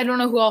because I don't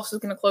know who else is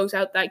going to close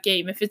out that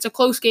game. If it's a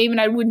close game and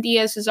Edwin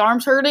Diaz's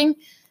arm's hurting,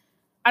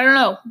 I don't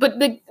know. But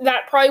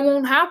that probably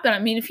won't happen. I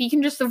mean, if he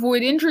can just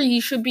avoid injury,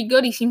 he should be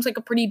good. He seems like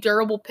a pretty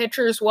durable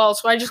pitcher as well.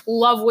 So I just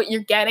love what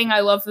you're getting.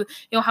 I love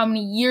how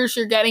many years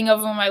you're getting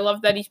of him. I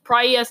love that he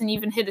probably hasn't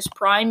even hit his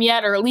prime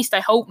yet, or at least I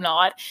hope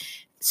not.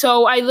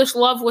 So I just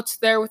love what's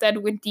there with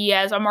Edwin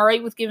Diaz. I'm all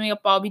right with giving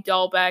up Bobby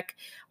Dalbec.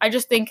 I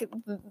just think,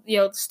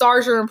 the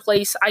stars are in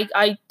place.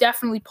 I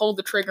definitely pulled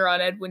the trigger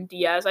on Edwin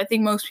Diaz. I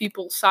think most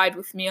people side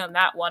with me on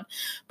that one.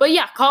 But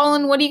yeah,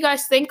 Colin, what do you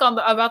guys think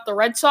about the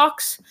Red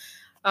Sox?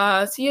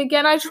 See,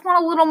 again, I just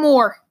want a little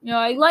more.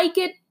 I like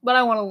it, but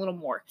I want a little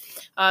more.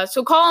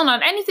 So Colin,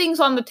 on anything's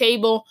on the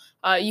table,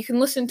 you can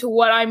listen to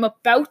what I'm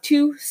about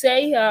to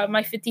say,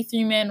 my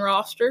 53-man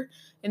roster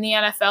in the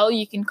NFL.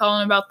 You can call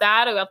in about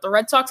that, about the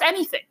Red Sox,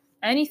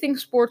 anything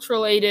sports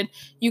related.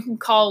 You can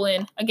call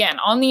in again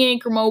on the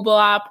Anchor mobile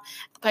app,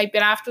 type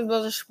in After the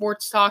Buzzer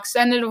Sports Talk,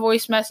 send it a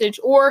voice message,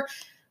 or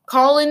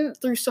call in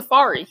through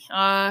Safari.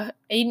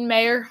 Aiden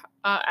Mayer,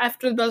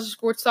 After the Buzzer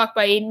Sports Talk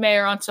by Aiden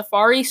Mayer on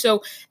Safari.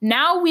 So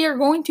now we are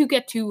going to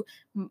get to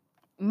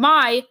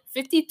my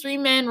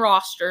 53-man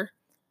roster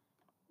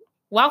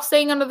while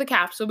staying under the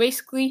cap. So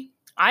basically,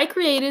 I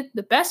created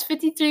the best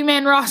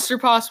 53-man roster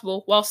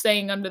possible while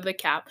staying under the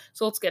cap.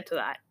 So let's get to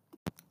that.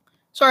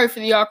 Sorry for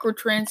the awkward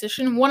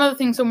transition. One of the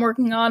things I'm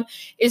working on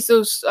is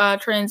those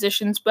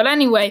transitions. But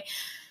anyway,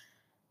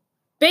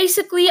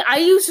 basically, I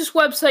use this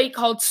website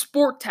called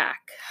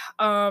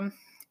SportTac.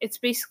 It's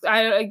basically,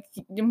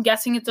 I'm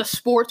guessing it's a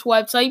sports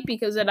website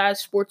because it has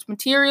sports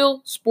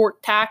material.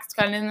 SportTac, it's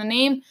kind of in the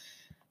name.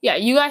 Yeah,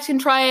 you guys can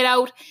try it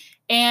out.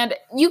 And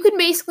you can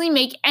basically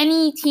make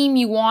any team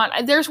you want.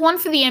 There's one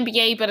for the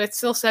NBA, but it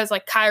still says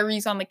like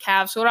Kyrie's on the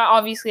Cavs, so that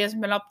obviously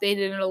hasn't been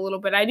updated in a little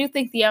bit. I do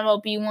think the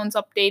MLB one's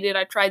updated.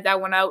 I tried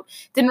that one out.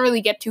 Didn't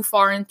really get too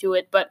far into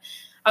it, but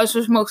I was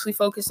just mostly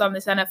focused on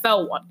this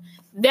NFL one.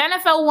 The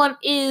NFL one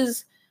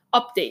is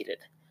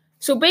updated.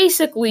 So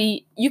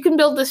basically, you can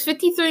build this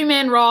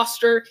 53-man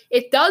roster.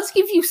 It does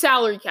give you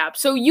salary cap.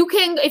 So you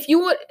can, if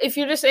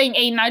you're just saying,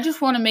 Aiden, I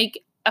just want to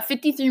make a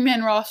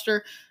 53-man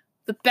roster,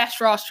 the best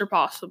roster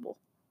possible.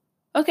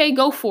 Okay,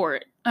 go for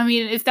it. I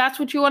mean, if that's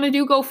what you want to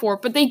do, go for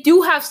it. But they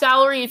do have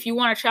salary if you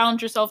want to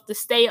challenge yourself to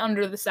stay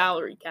under the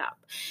salary cap.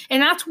 And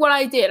that's what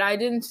I did. I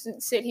didn't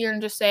sit here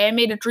and just say I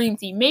made a dream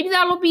team. Maybe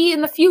that'll be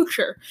in the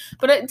future.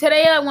 But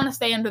today I want to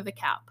stay under the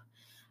cap.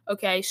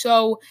 Okay,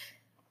 so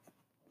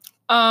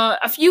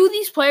a few of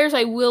these players,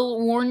 I will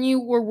warn you,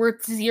 were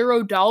worth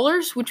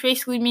 $0, which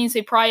basically means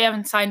they probably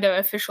haven't signed an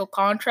official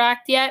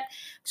contract yet.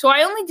 So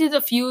I only did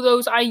a few of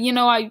those.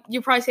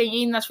 You're probably saying,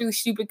 Aiden, that's really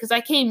stupid because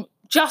I came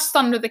just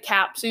under the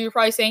cap. So you're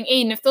probably saying,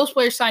 Aiden, if those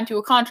players signed to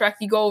a contract,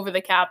 you go over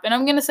the cap. And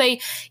I'm going to say,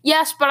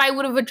 yes, but I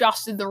would have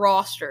adjusted the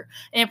roster.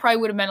 And it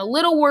probably would have been a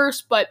little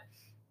worse, but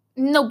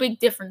no big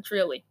difference,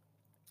 really.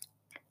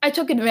 I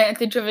took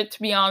advantage of it,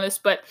 to be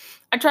honest, but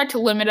I tried to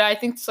limit it. I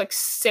think it's like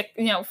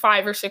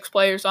 5 or 6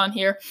 players on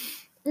here.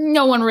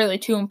 No one really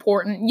too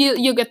important.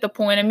 You get the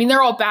point. I mean,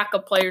 they're all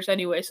backup players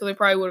anyway, so they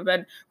probably would have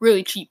been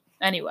really cheap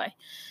anyway.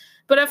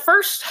 But at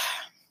first,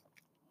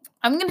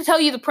 I'm going to tell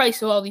you the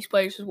price of all these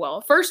players as well.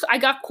 First, I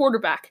got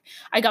quarterback.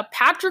 I got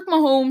Patrick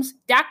Mahomes,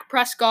 Dak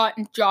Prescott,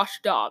 and Josh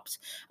Dobbs.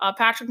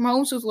 Patrick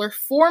Mahomes was worth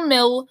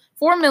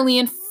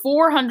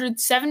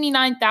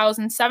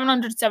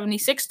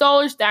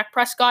 $4,479,776. Dak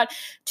Prescott,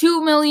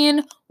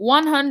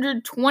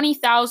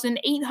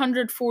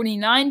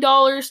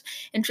 $2,120,849,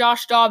 and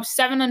Josh Dobbs,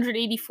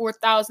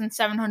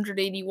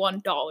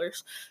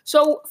 $784,781.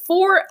 So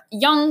three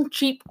young,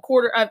 cheap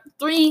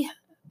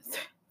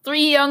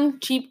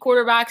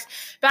quarterbacks.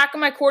 Back in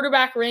my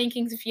quarterback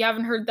rankings, if you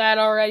haven't heard that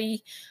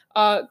already,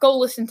 go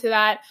listen to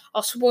that.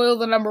 I'll spoil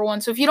the number one.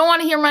 So if you don't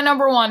want to hear my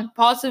number one,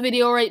 pause the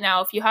video right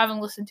now. If you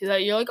haven't listened to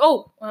that, you're like,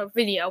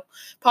 video,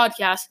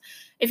 podcast.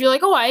 If you're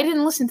like, I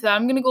didn't listen to that,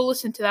 I'm going to go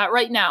listen to that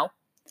right now.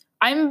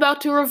 I'm about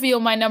to reveal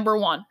my number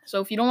one.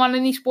 So if you don't want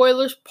any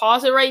spoilers,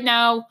 pause it right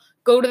now,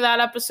 go to that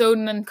episode,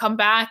 and then come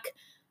back.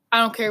 I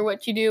don't care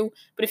what you do.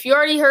 But if you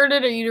already heard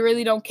it or you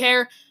really don't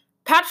care,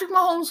 Patrick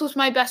Mahomes was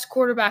my best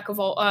quarterback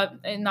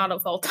not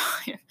of all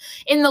time,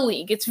 in the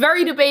league. It's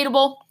very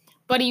debatable,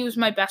 but he was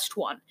my best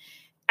one.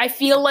 I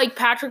feel like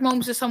Patrick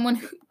Mahomes is someone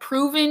who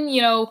proven,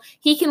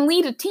 he can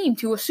lead a team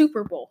to a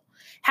Super Bowl.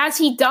 Has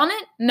he done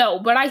it? No,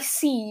 but I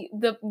see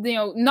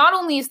not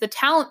only is the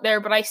talent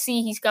there, but I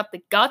see he's got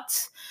the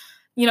guts.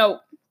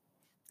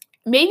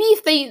 Maybe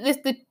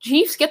if the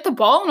Chiefs get the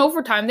ball in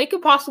overtime, they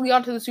could possibly get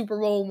onto the Super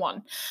Bowl and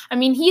won. I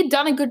mean, he had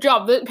done a good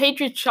job. The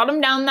Patriots shut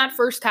him down in that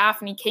first half,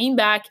 and he came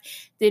back,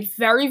 did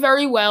very,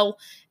 very well.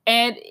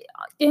 And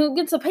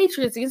against the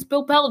Patriots, against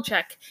Bill Belichick,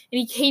 and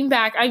he came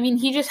back. I mean,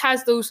 he just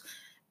has those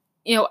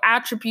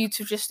attributes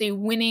of just a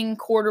winning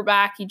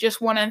quarterback. He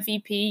just won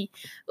MVP.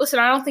 Listen,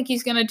 I don't think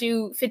he's going to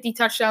do 50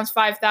 touchdowns,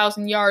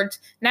 5,000 yards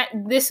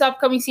this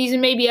upcoming season,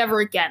 maybe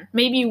ever again.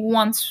 Maybe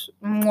once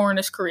more in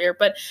his career.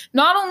 But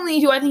not only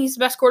do I think he's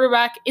the best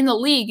quarterback in the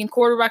league and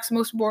quarterback's the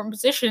most important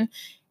position,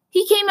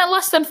 he came at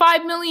less than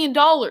 $5 million.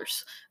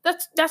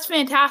 That's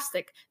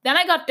fantastic. Then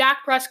I got Dak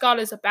Prescott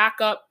as a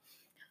backup.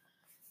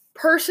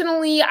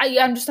 Personally,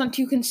 I'm just not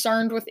too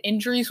concerned with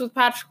injuries with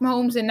Patrick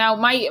Mahomes. And now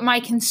my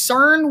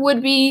concern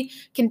would be,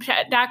 can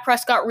Dak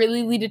Prescott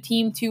really lead a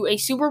team to a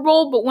Super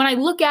Bowl? But when I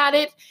look at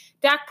it,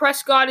 Dak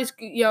Prescott is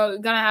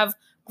going to have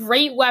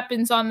great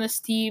weapons on this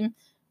team,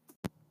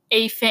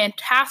 a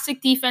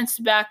fantastic defense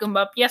to back him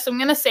up. Yes, I'm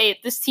going to say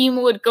it. This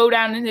team would go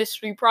down in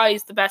history probably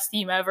as the best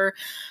team ever.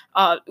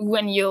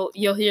 When you'll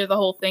hear the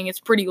whole thing, it's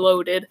pretty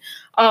loaded.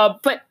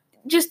 But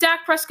just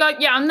Dak Prescott,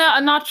 I'm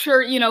not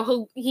sure,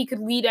 he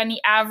could lead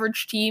any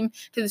average team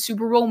to the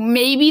Super Bowl.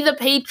 Maybe the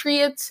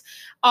Patriots,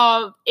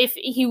 if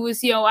he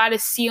was, at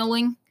his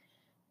ceiling,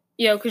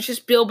 because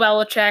just Bill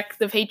Belichick,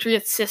 the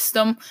Patriots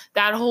system,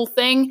 that whole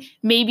thing,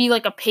 maybe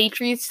like a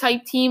Patriots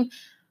type team.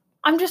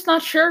 I'm just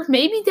not sure.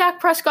 Maybe Dak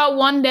Prescott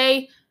one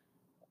day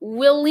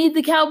will lead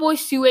the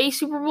Cowboys to a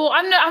Super Bowl.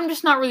 I'm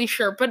just not really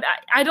sure, but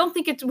I don't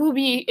think it would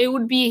be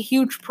a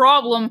huge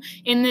problem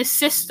in this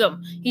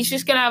system. He's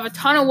just going to have a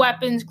ton of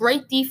weapons,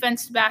 great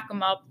defense to back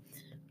him up.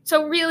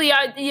 So really,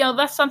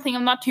 that's something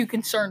I'm not too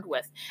concerned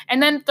with.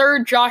 And then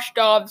third, Josh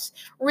Dobbs,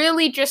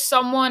 really just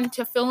someone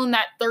to fill in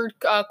that third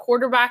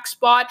quarterback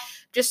spot,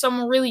 just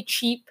someone really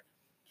cheap.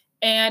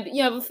 And,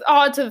 the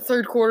odds of the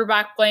third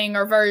quarterback playing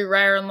are very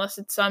rare unless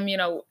it's some,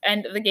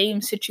 end of the game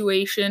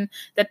situation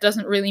that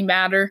doesn't really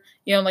matter,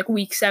 like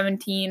week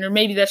 17, or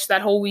maybe that's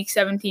that whole week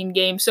 17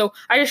 game. So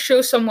I just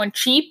chose someone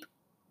cheap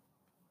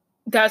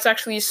that's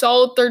actually a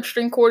solid third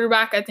string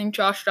quarterback. I think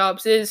Josh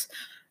Dobbs is.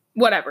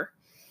 Whatever.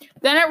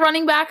 Then at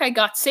running back, I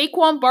got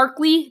Saquon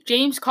Barkley,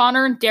 James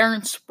Conner, and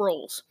Darren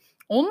Sproles.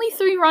 Only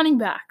 3 running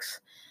backs.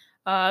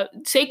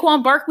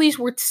 Saquon Barkley's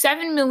worth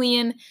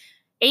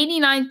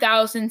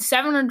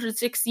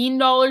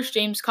 $7,089,716.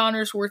 James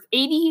Conner's worth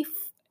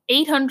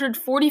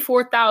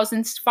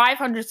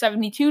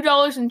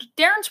 $844,572, and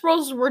Darren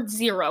Sproles is worth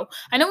 $0.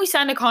 I know he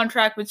signed a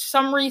contract, but for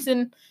some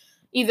reason,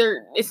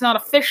 either it's not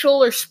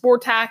official or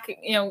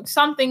Sportac,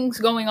 something's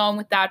going on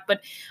with that,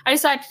 but I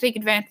decided to take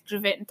advantage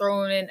of it and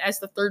throw him in as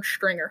the third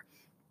stringer.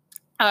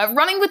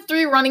 Running with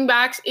 3 running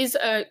backs is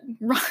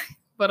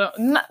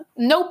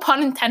no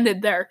pun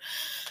intended there.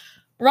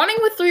 Running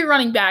with 3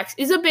 running backs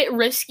is a bit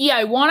risky.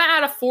 I want to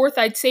add a fourth.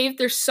 I'd say if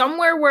there's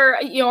somewhere where,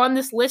 on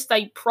this list,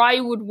 I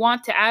probably would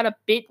want to add a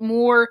bit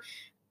more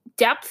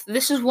depth.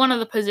 This is one of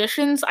the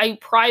positions. I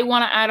probably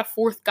want to add a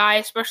fourth guy,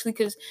 especially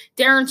because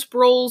Darren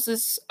Sproles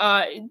is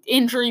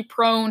injury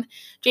prone.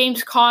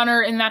 James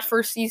Conner in that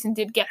first season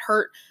did get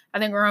hurt, I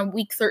think around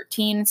week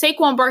 13. And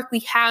Saquon Barkley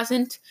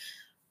hasn't.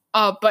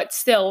 But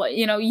still,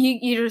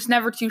 you're just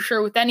never too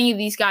sure with any of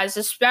these guys,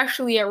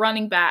 especially at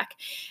running back.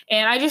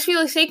 And I just feel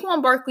like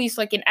Saquon Barkley's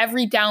like an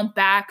every down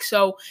back.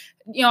 So,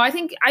 I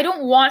think I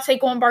don't want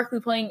Saquon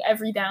Barkley playing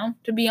every down,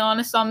 to be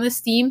honest, on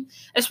this team,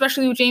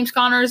 especially with James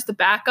Conner as the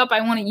backup.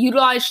 I want to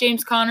utilize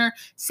James Conner,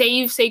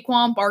 save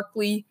Saquon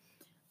Barkley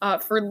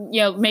for,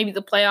 maybe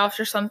the playoffs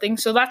or something.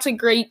 So that's a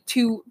great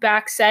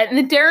 2-back set. And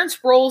then Darren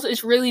Sproles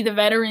is really the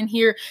veteran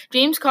here.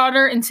 James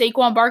Conner and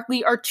Saquon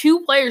Barkley are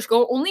 2 players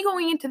only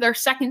going into their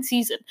second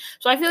season.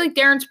 So I feel like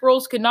Darren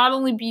Sproles could not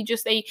only be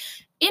just a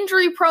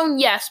injury prone,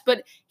 yes,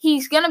 but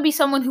he's going to be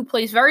someone who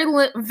plays very,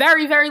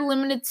 very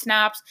limited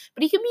snaps,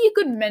 but he can be a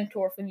good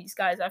mentor for these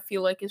guys, I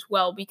feel like, as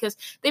well, because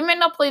they may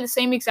not play the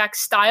same exact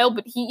style,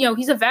 but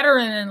he's a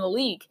veteran in the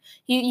league.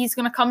 He's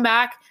going to come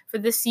back for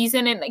this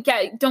season, and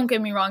again, don't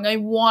get me wrong, I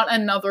want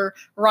another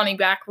running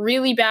back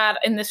really bad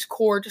in this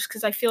core, just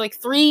because I feel like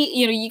 3,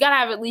 you got to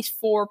have at least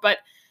 4, but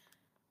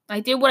I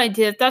did what I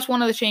did. That's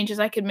one of the changes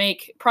I could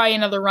make. Probably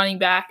another running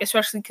back,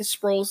 especially because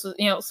Sproles,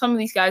 some of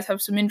these guys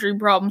have some injury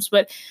problems.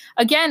 But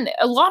again,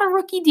 a lot of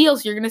rookie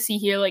deals you're going to see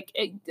here. Like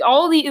a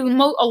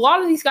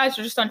lot of these guys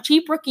are just on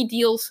cheap rookie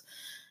deals.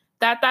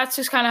 That's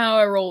just kind of how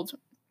I rolled.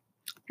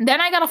 Then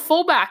I got a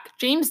fullback,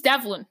 James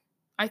Devlin.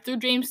 I threw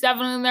James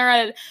Devlin in there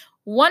at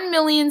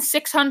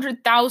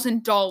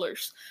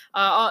 $1,600,000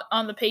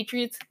 on the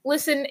Patriots.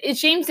 Listen,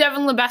 is James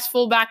Devlin the best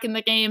fullback in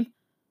the game?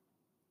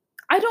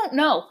 I don't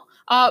know.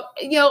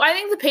 I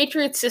think the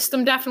Patriots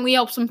system definitely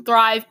helps them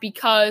thrive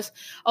because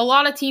a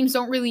lot of teams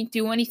don't really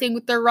do anything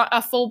with their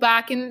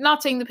fullback. And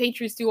not saying the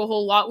Patriots do a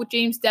whole lot with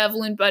James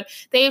Devlin, but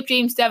they have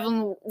James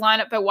Devlin line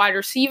up at wide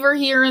receiver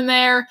here and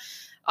there.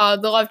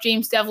 They'll have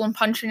James Devlin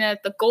punching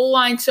at the goal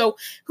line. So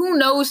who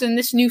knows in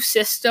this new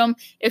system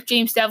if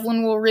James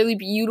Devlin will really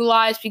be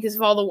utilized because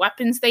of all the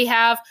weapons they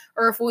have,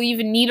 or if we'll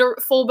even need a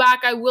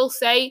fullback. I will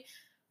say,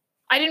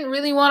 I didn't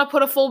really want to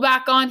put a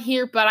fullback on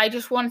here, but I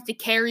just wanted to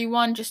carry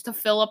one just to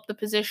fill up the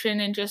position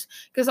and just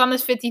because on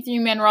this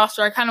 53-man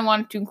roster, I kind of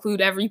wanted to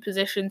include every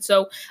position.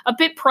 So a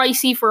bit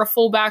pricey for a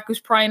fullback who's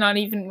probably not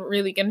even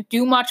really going to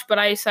do much, but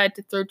I decided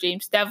to throw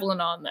James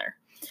Devlin on there,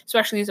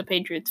 especially as a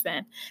Patriots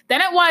fan. Then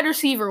at wide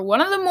receiver,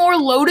 one of the more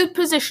loaded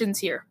positions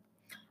here.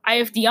 I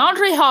have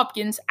DeAndre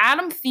Hopkins,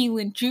 Adam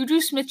Thielen,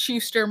 Juju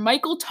Smith-Schuster,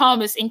 Michael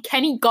Thomas, and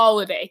Kenny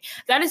Golladay.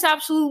 That is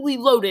absolutely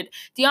loaded.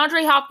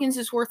 DeAndre Hopkins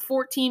is worth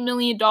 $14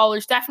 million,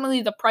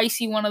 definitely the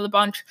pricey one of the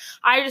bunch.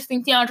 I just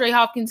think DeAndre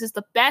Hopkins is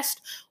the best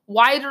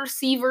wide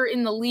receiver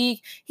in the league.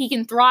 He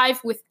can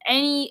thrive with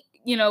any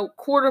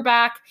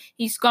quarterback.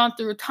 He's gone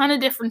through a ton of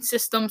different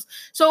systems.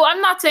 So I'm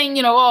not saying,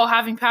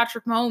 having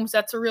Patrick Mahomes,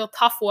 that's a real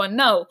tough one.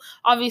 No,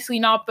 obviously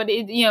not. But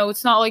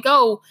it's not like,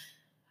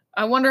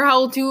 I wonder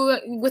how he'll do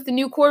with the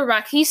new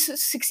quarterback. He's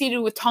succeeded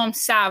with Tom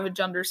Savage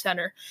under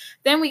center.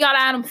 Then we got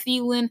Adam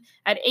Thielen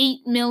at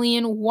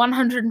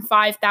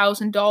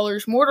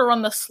 $8,105,000, more to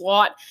run the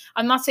slot.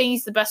 I'm not saying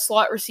he's the best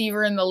slot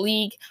receiver in the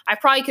league. I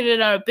probably could have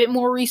done a bit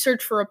more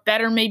research for a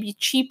better, maybe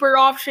cheaper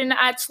option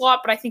at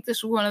slot, but I think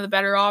this was one of the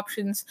better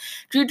options.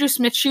 Juju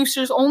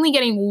Smith-Schuster's only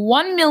getting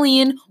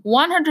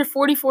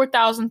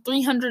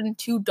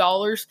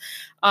 $1,144,302.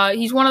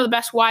 He's one of the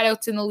best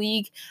wideouts in the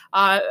league.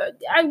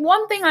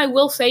 One thing I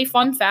will say,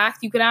 fun fact,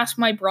 you can ask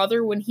my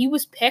brother, when he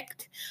was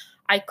picked,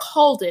 I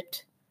called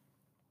it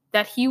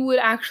that he would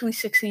actually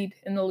succeed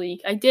in the league.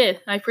 I did.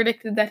 I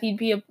predicted that he'd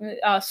be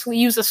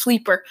he was a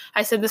sleeper.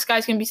 I said this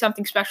guy's going to be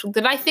something special.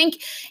 Did I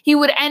think he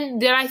would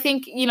end? Did I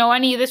think,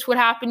 any of this would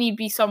happen? He'd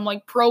be some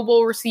Pro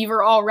Bowl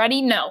receiver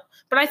already? No.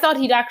 But I thought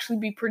he'd actually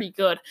be pretty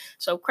good.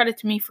 So credit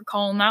to me for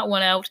calling that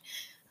one out.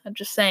 I'm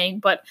just saying.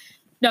 But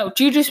no,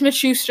 Juju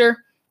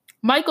Smith-Schuster,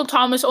 Michael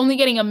Thomas only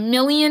getting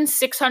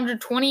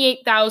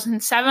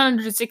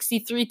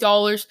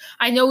 $1,628,763.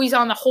 I know he's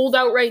on the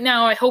holdout right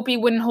now. I hope he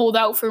wouldn't hold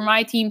out for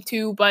my team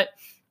too, but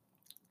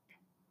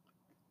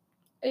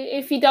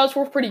if he does,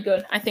 we're pretty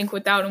good, I think,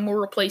 without him.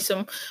 We'll replace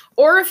him.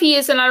 Or if he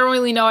isn't, I don't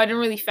really know. I didn't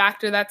really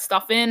factor that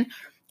stuff in.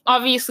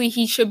 Obviously,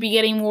 he should be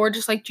getting more,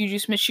 just like Juju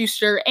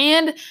Smith-Schuster.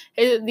 And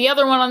the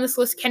other one on this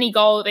list, Kenny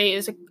Golladay,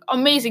 is an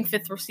amazing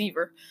fifth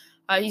receiver.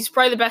 He's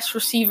probably the best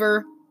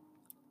receiver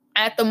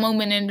at the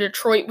moment in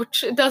Detroit,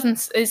 which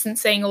isn't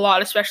saying a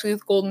lot, especially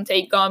with Golden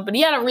Tate gone, but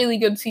he had a really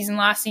good season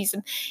last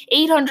season.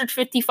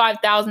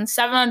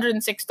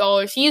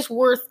 $855,706. He is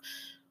worth,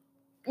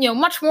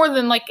 much more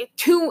than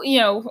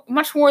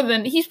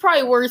he's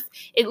probably worth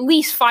at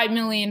least $5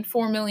 million,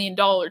 $4 million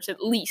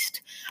at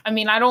least. I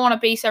mean, I don't want to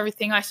base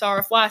everything I saw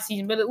off last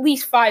season, but at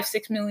least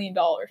 $5-6 million,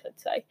 I'd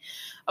say,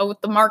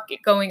 with the market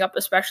going up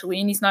especially,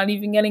 and he's not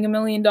even getting $1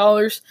 million.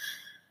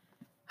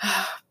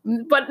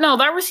 But no,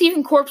 that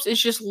receiving corps is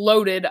just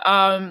loaded.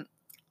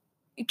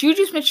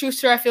 Juju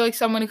Smith-Schuster, I feel like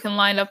someone who can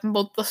line up in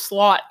both the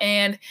slot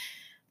and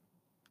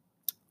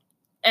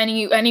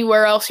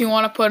anywhere else you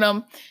want to put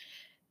him.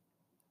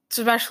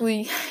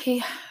 Especially,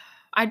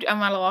 I'm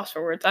at a loss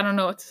for words. I don't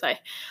know what to say.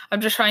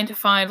 I'm just trying to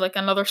find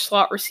another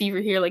slot receiver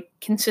here,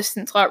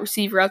 consistent slot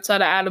receiver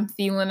outside of Adam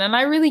Thielen, and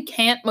I really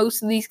can't.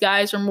 Most of these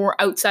guys are more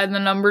outside the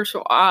numbers,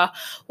 so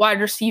wide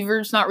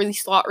receivers, not really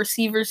slot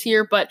receivers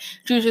here. But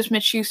Juju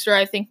Smith-Schuster,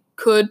 I think,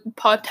 could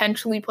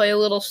potentially play a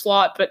little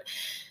slot, but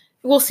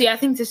we'll see. I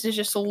think this is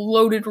just a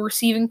loaded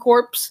receiving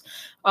corps.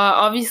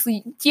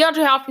 Obviously,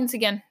 DeAndre Hopkins,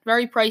 again,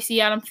 very pricey.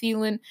 Adam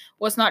Thielen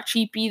was not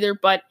cheap either,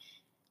 but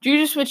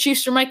Juju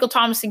Smith-Schuster, Michael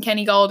Thomas, and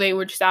Kenny Golladay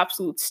were just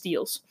absolute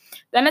steals.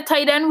 Then at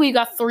tight end, we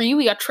got 3.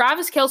 We got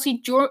Travis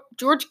Kelce,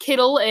 George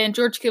Kittle, and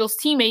George Kittle's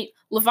teammate,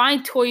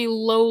 Levine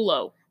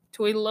Toilolo.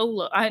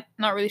 I'm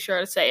not really sure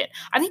how to say it.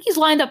 I think he's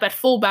lined up at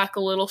fullback a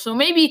little, so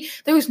maybe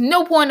there was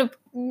no point of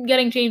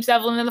getting James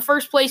Evelyn in the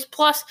first place.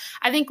 Plus,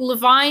 I think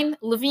Levine,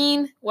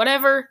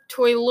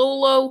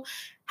 Toilolo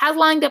has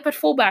lined up at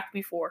fullback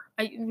before.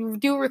 I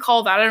do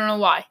recall that. I don't know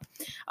why.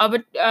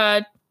 But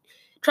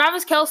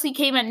Travis Kelce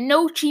came at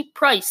no cheap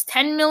price,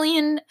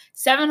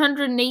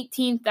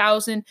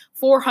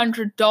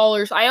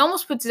 $10,718,400. I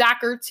almost put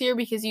Zach Ertz here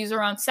because he's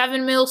around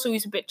 $7 million, so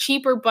he's a bit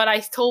cheaper. But I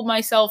told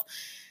myself,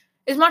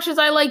 as much as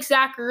I like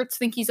Zach Ertz,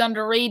 think he's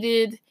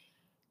underrated,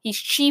 he's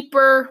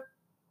cheaper,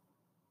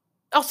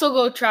 I'll still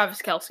go with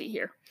Travis Kelce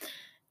here.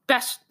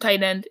 Best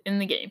tight end in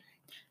the game.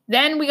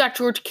 Then we got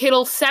George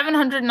Kittle,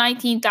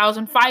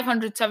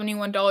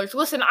 $719,571.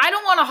 Listen, I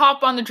don't want to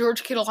hop on the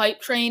George Kittle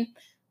hype train.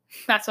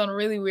 That sounded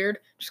really weird,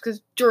 just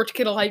because George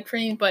Kittle hype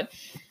train, but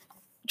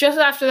just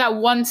after that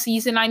one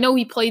season, I know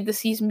he played the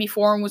season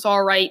before and was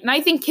all right, and I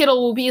think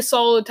Kittle will be a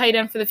solid tight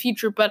end for the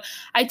future, but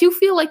I do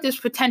feel like there's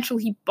potential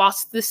he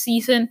busts this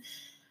season.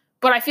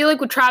 But I feel like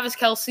with Travis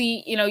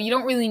Kelce, you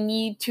don't really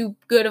need too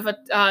good of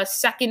a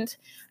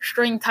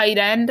second-string tight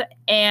end.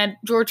 And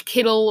George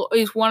Kittle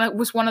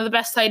was one of the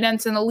best tight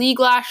ends in the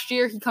league last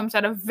year. He comes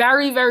at a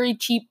very, very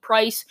cheap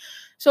price.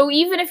 So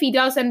even if he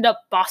does end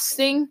up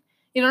busting,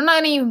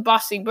 not even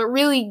busting, but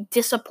really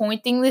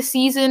disappointing this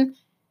season,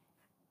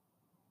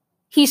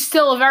 he's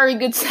still a very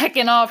good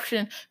second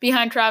option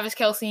behind Travis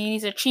Kelce, and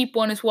he's a cheap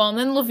one as well. And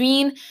then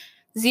Levine,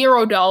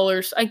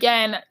 $0.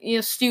 Again,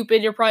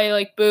 stupid. You're probably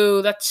like,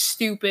 boo, that's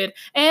stupid.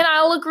 And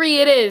I'll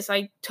agree it is.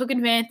 I took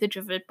advantage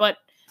of it, but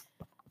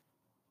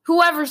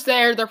whoever's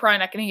there, they're probably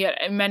not going to get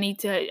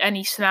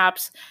any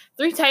snaps.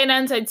 3 tight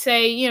ends, I'd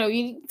say,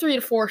 3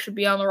 to 4 should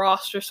be on the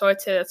roster, so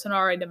I'd say that's an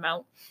alright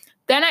amount.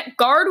 Then at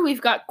guard,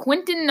 we've got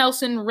Quentin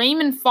Nelson,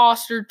 Raymond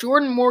Foster,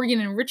 Jordan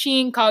Morgan, and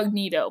Richie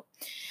Incognito.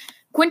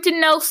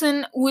 Quentin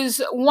Nelson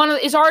is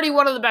already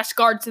one of the best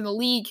guards in the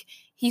league.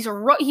 He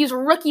was a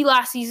rookie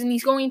last season.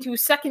 He's going into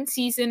his second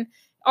season.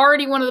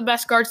 Already one of the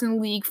best guards in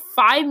the league.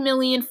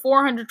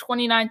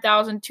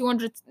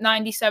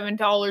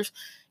 $5,429,297.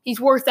 He's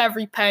worth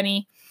every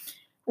penny.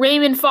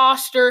 Raymond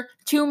Foster,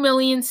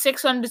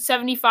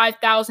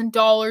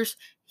 $2,675,000.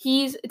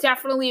 He's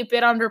definitely a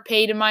bit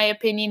underpaid, in my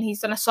opinion.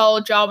 He's done a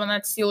solid job on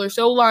that Steelers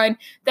O-line.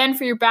 Then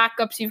for your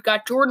backups, you've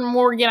got Jordan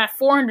Morgan at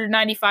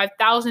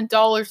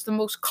 $495,000, the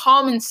most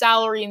common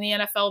salary in the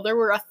NFL. There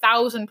were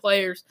 1,000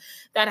 players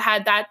that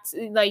had that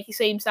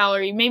same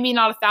salary. Maybe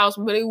not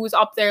 1,000, but it was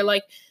up there.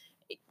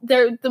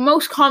 The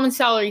most common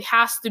salary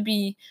has to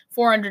be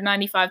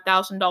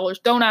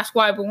 $495,000. Don't ask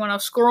why, but when I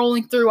was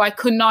scrolling through, I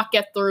could not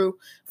get through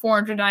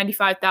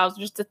 $495,000.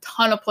 Just a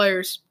ton of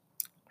players.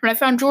 And I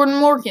found Jordan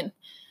Morgan.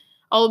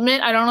 I'll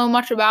admit I don't know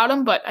much about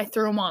him, but I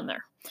threw him on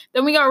there.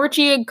 Then we got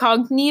Richie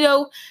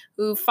Incognito,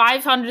 who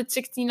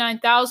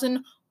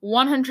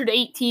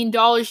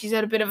 $569,118. He's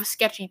had a bit of a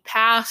sketchy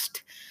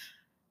past,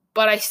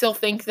 but I still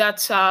think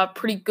that's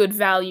pretty good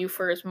value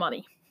for his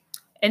money.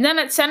 And then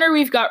at center,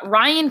 we've got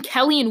Ryan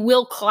Kelly and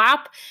Will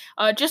Clapp.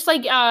 Just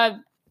like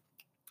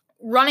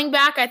running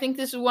back, I think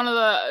this is one of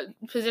the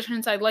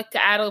positions I'd like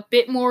to add a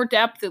bit more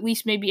depth, at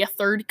least maybe a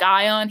third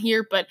guy on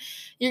here, but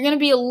you're going to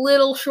be a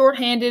little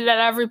shorthanded at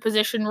every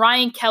position.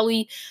 Ryan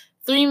Kelly,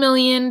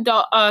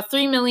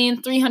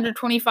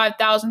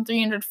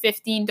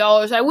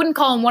 $3,325,315. I wouldn't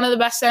call him one of the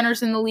best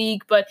centers in the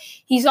league, but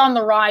he's on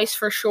the rise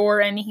for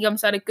sure, and he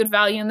comes at a good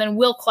value. And then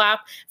Will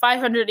Clapp,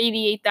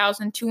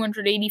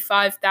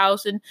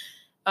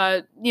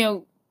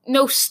 $588,285,000.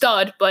 No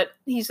stud, but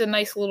he's a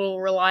nice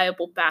little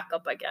reliable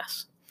backup, I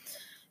guess.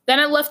 Then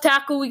at left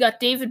tackle, we got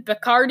David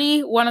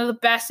Bacardi, one of the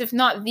best, if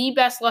not the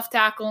best left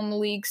tackle in the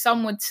league,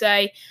 some would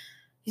say.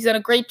 He's done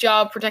a great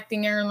job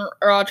protecting Aaron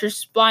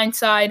Rodgers' blind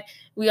side.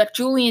 We got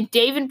Julian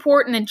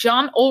Davenport and then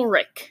John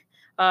Ulrich.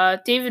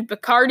 David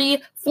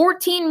Bacardi,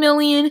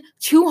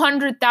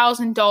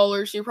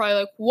 $14,200,000. You're probably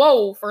like,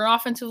 whoa, for an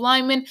offensive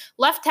lineman.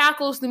 Left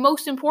tackle is the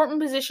most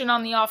important position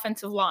on the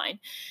offensive line.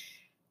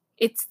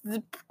 It's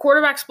the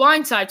quarterback's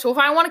blind side. So if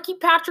I want to keep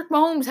Patrick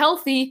Mahomes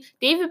healthy,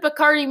 David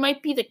Bacardi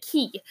might be the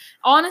key.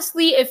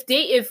 Honestly,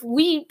 if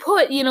we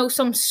put,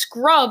 some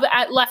scrub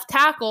at left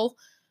tackle,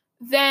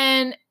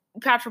 then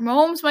Patrick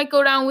Mahomes might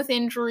go down with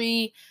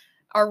injury.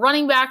 Our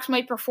running backs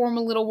might perform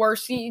a little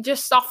worse.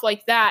 Just stuff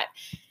like that.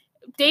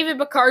 David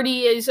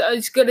Bacardi is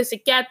as good as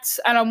it gets,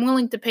 and I'm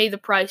willing to pay the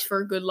price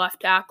for a good left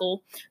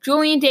tackle.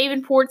 Julian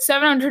Davenport,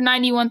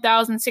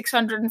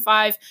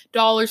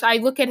 $791,605. I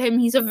look at him,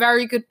 he's a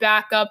very good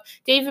backup.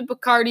 David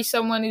Bacardi,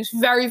 someone who's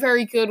very,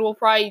 very good, will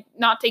probably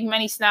not take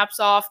many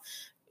snaps off.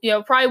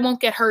 Probably won't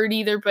get hurt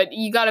either, but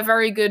you got a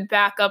very good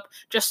backup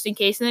just in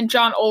case. And then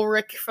John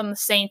Ulrich from the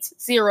Saints,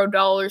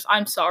 $0.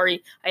 I'm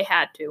sorry, I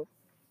had to.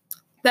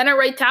 Then at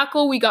right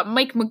tackle, we got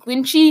Mike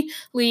McGlinchey,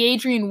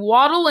 Adrian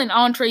Waddle, and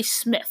Andre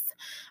Smith.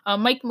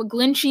 Mike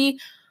McGlinchey,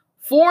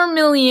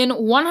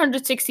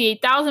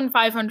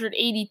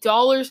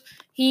 $4,168,580.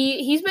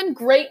 He's been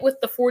great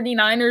with the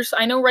 49ers.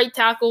 I know right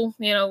tackle,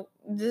 isn't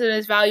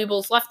as valuable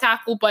as left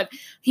tackle, but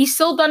he's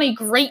still done a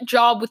great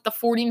job with the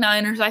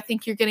 49ers. I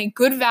think you're getting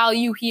good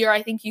value here.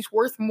 I think he's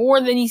worth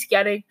more than he's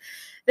getting.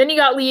 Then you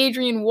got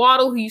Adrian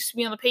Waddle, who used to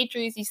be on the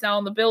Patriots. He's now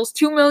on the Bills,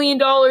 $2 million.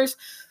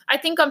 I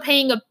think I'm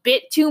paying a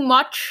bit too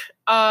much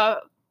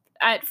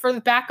for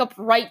the backup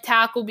right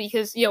tackle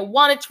because,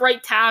 one, it's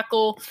right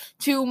tackle.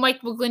 Two,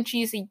 Mike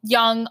McGlinchey is a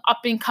young,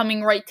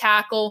 up-and-coming right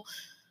tackle.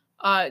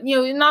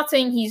 Not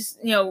saying he's,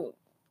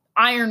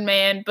 Iron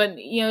Man, but,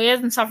 he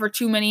hasn't suffered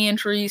too many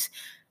injuries.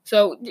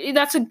 So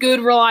that's a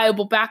good,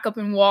 reliable backup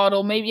in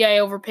Waddle. Maybe I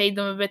overpaid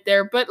them a bit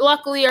there. But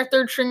luckily, our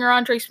third stringer,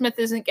 Andre Smith,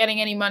 isn't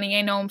getting any money.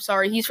 I know, I'm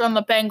sorry. He's from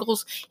the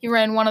Bengals. He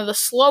ran one of the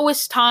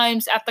slowest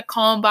times at the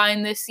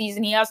Combine this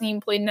season. He hasn't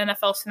even played an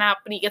NFL snap,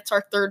 but he gets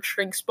our third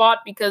string spot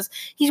because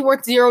he's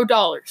worth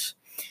 $0.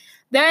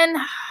 Then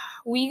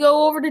we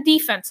go over to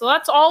defense. So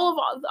that's all of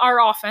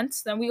our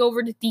offense. Then we go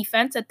over to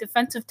defense. At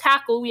defensive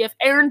tackle, we have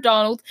Aaron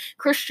Donald,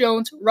 Chris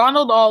Jones,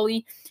 Ronald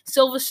Ollie,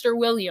 Sylvester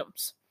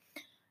Williams.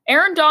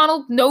 Aaron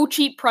Donald, no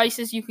cheap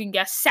prices you can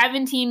guess,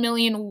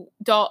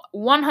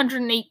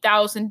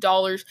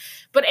 $17,108,000.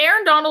 But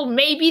Aaron Donald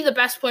may be the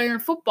best player in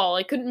football.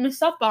 I couldn't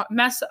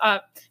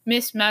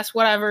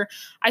whatever.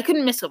 I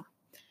couldn't miss him.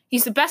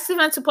 He's the best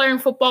defensive player in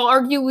football,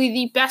 arguably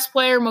the best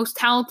player, most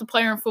talented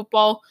player in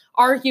football.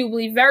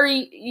 Arguably,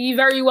 he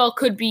very well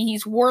could be.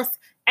 He's worth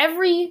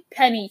every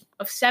penny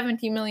of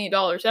 $17 million.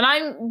 And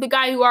I'm the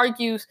guy who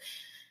argues,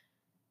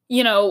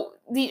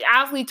 the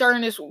athletes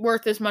aren't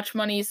worth as much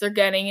money as they're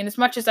getting. And as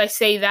much as I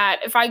say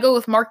that, if I go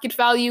with market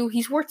value,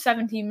 he's worth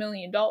 $17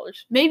 million,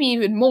 maybe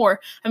even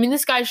more. I mean,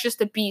 this guy's just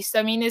a beast.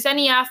 I mean, is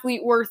any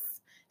athlete worth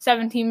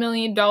 $17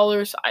 million?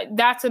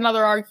 That's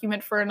another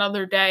argument for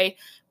another day.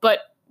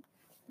 But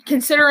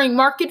considering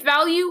market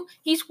value,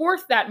 he's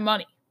worth that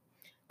money.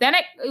 Then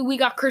we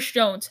got Chris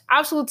Jones.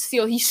 Absolute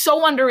steal. He's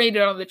so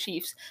underrated on the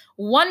Chiefs.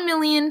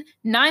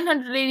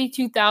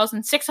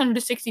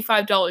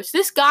 $1,982,665.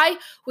 This guy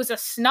was a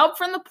snub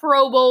from the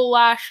Pro Bowl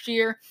last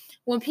year.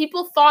 When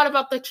people thought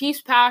about the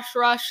Chiefs pass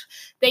rush,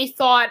 they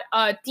thought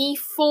Dee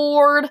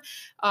Ford,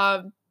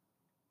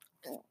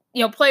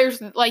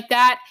 players like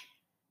that.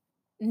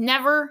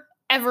 Never,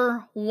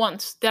 ever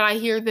once did I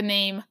hear the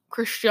name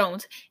Chris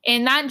Jones.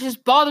 And that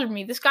just bothered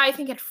me. This guy, I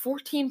think, had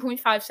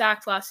 14.5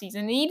 sacks last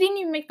season. And he didn't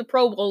even make the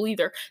Pro Bowl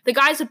either. The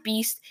guy's a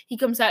beast. He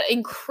comes at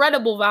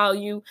incredible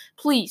value.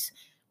 Please,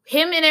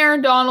 him and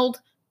Aaron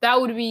Donald,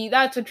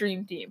 that's a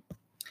dream team.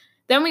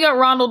 Then we got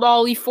Ronald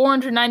Ollie,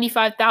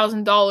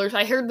 $495,000.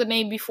 I heard the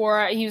name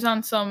before. He was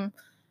on some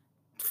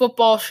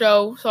football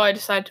show, so I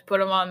decided to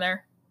put him on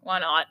there. Why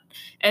not?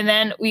 And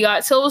then we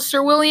got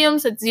Sylvester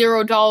Williams at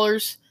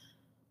 $0.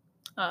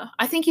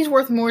 I think he's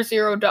worth more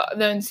than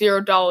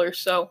 $0,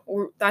 so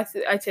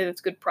I'd say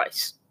that's a good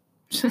price.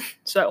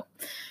 So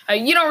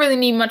you don't really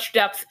need much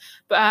depth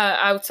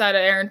outside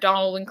of Aaron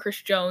Donald and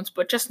Chris Jones,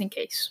 but just in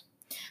case.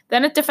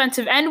 Then at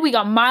defensive end, we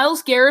got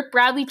Myles Garrett,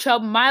 Bradley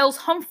Chubb, Miles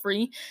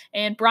Humphrey,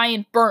 and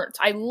Brian Burns.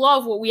 I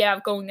love what we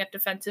have going at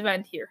defensive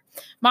end here.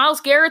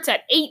 Myles Garrett's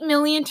at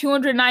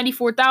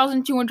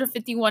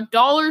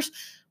 $8,294,251,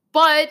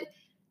 but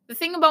the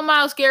thing about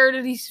Myles Garrett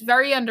is he's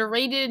very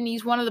underrated, and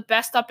he's one of the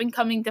best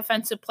up-and-coming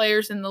defensive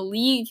players in the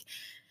league.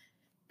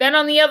 Then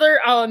on the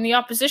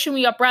opposition,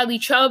 we got Bradley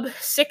Chubb,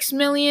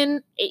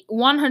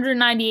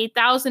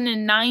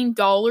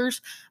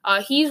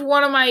 $6,198,009. He's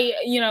one of my,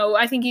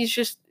 I think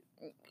he's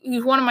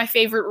one of my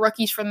favorite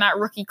rookies from that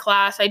rookie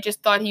class. I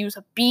just thought he was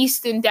a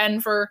beast in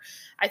Denver.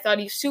 I thought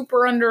he's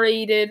super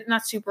underrated,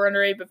 not super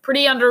underrated, but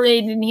pretty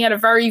underrated, and he had a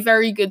very,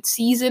 very good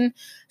season.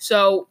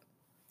 So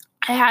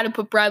I had to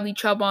put Bradley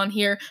Chubb on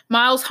here.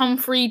 Miles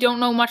Humphrey, don't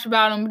know much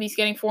about him, but he's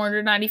getting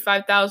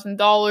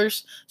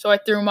 $495,000, so I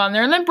threw him on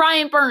there. And then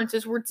Brian Burns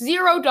is worth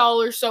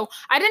 $0, so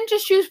I didn't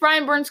just choose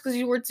Brian Burns because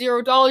he's worth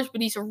 $0,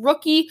 but he's a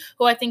rookie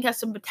who I think has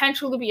some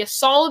potential to be a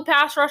solid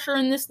pass rusher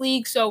in this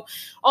league. So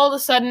all of a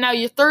sudden, now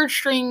your third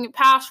string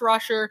pass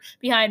rusher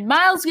behind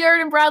Myles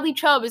Garrett and Bradley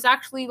Chubb is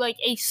actually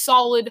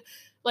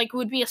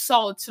would be a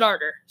solid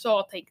starter. So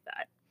I'll take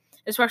that,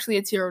 especially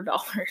at $0.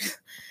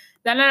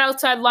 Then at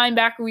outside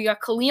linebacker, we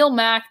got Khalil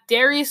Mack,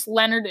 Darius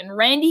Leonard, and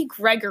Randy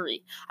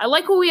Gregory. I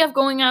like what we have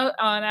going out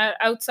on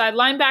outside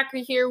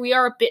linebacker here. We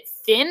are a bit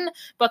thin,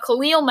 but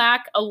Khalil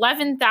Mack,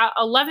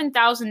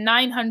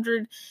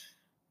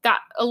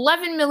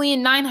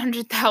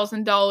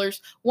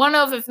 $11,900,000. One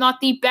of, if not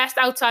the best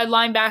outside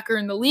linebacker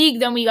in the league.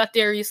 Then we got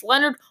Darius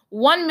Leonard,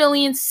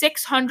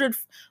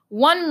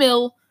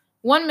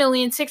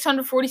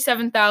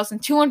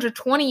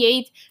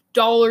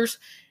 $1,647,228.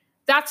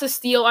 That's a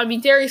steal. I mean,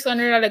 Darius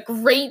Leonard had a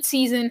great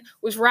season,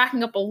 was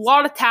racking up a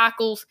lot of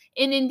tackles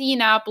in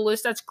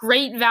Indianapolis. That's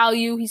great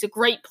value. He's a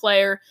great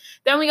player.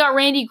 Then we got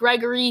Randy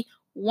Gregory,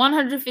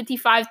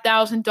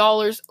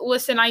 $155,000.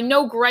 Listen, I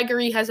know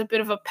Gregory has a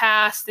bit of a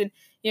past, and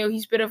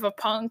he's a bit of a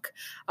punk,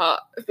 a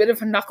bit of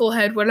a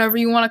knucklehead, whatever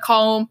you want to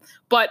call him,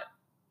 but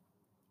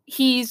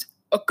he's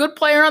a good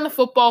player on the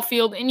football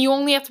field, and you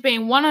only have to pay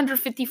him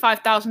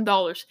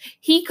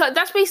 $155,000.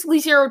 That's basically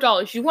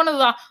 $0. He's one of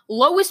the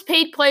lowest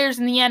paid players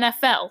in the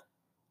NFL.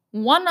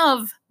 One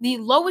of the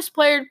lowest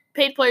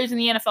paid players in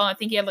the NFL. I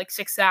think he had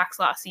 6 sacks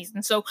last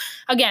season. So,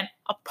 again,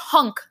 a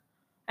punk,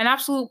 an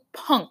absolute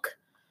punk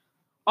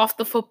off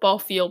the football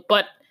field.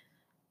 But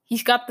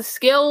he's got the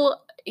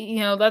skill.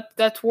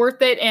 that's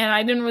worth it, and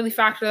I didn't really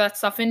factor that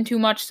stuff in too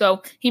much,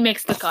 so he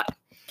makes the cut.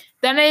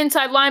 Then at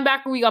inside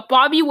linebacker, we got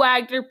Bobby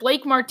Wagner,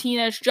 Blake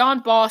Martinez,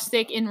 John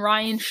Bostic, and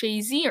Ryan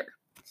Shazier.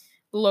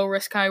 The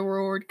low-risk,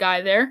 high-reward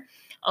guy there.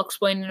 I'll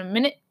explain in a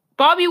minute.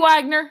 Bobby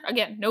Wagner,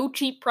 again, no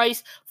cheap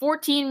price,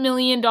 $14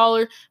 million,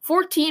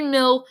 $14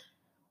 mil.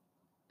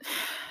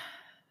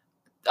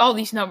 All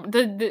these numbers,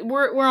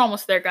 we're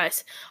almost there,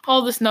 guys.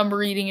 All this number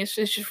reading is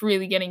just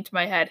really getting to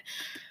my head.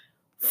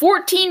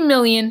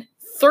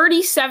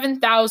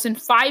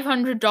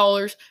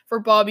 $14,037,500 for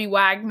Bobby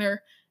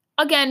Wagner.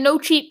 Again, no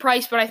cheap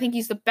price, but I think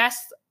he's the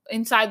best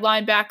inside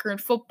linebacker in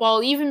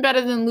football, even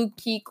better than Luke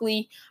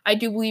Kuechly. I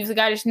do believe the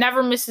guy just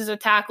never misses a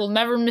tackle,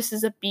 never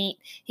misses a beat.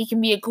 He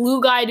can be a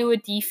glue guy to a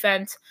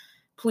defense.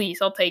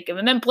 Please, I'll take him.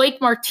 And then Blake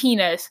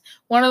Martinez,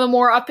 one of the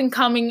more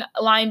up-and-coming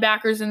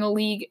linebackers in the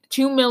league,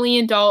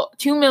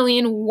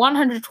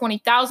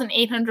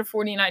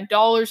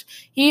 $2,120,849.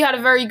 He had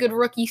a very good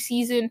rookie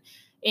season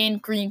in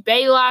Green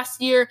Bay last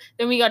year.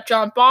 Then we got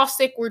John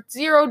Bostic, worth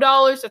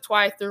 $0. That's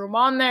why I threw him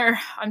on there.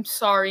 I'm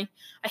sorry.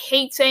 I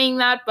hate saying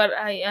that, but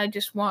I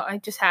just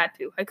had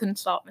to. I couldn't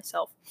stop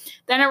myself.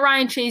 Then at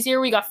Ryan Shazier,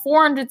 we got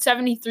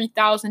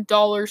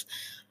 $473,000.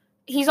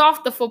 He's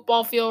off the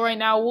football field right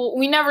now.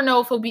 We never know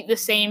if he'll be the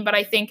same, but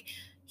I think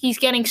he's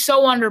getting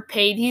so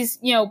underpaid. He's,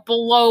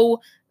 below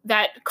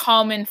that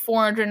common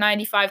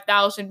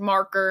 $495,000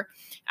 marker,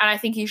 and I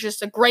think he's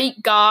just a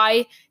great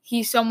guy.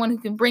 He's someone who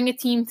can bring a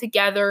team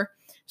together.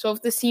 So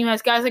if this team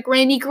has guys like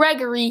Randy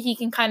Gregory, he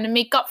can kind of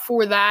make up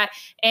for that.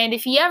 And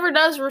if he ever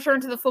does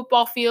return to the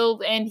football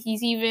field and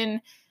he's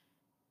even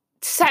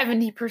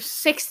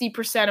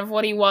 60% of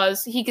what he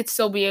was, he could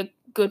still be a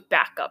good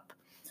backup.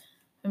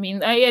 I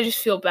mean, I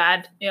just feel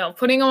bad,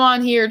 putting him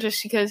on here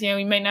just because,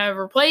 he might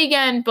never play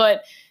again,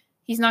 but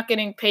he's not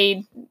getting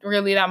paid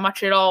really that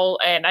much at all.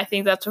 And I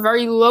think that's a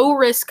very low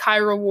risk, high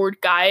reward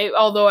guy,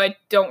 although I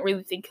don't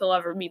really think he'll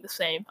ever be the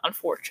same,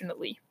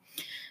 unfortunately.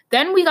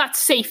 Then we got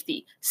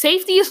safety.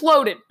 Safety is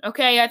loaded,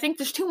 okay? I think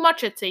there's too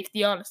much at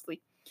safety, honestly.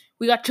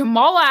 We got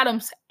Jamal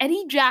Adams,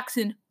 Eddie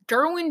Jackson,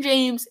 Derwin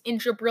James, and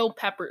Jabril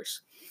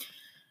Peppers.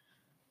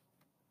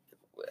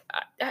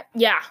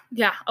 Yeah,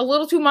 a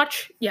little too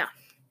much, yeah.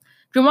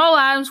 Jamal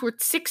Adams worth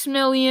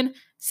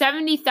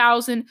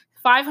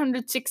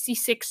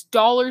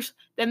 $6,070,566.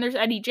 Then there's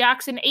Eddie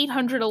Jackson,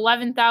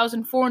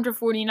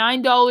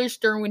 $811,449.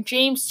 Derwin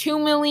James,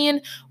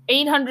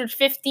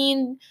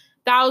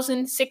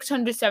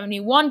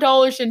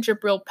 $2,815,671. And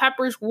Jabril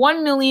Peppers,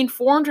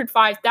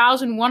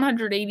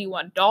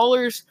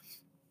 $1,405,181.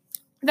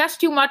 That's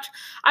too much.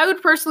 I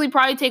would personally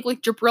probably take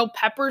Jabril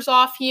Peppers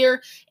off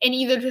here and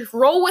either just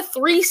roll with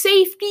 3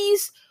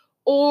 safeties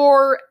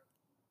or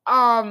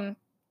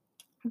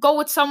go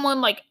with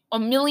someone like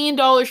 $1 million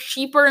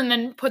cheaper and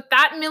then put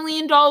that $1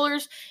 million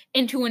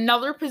into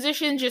another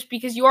position just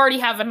because you already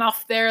have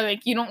enough there.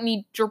 You don't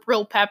need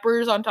Jabril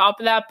Peppers on top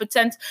of that. But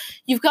since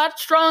you've got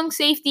strong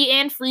safety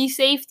and free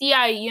safety,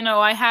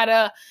 I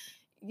had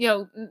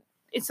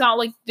it's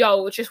not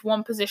it's just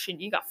one position.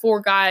 You got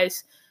 4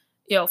 guys,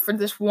 for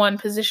this one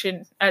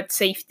position at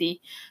safety.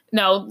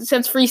 No,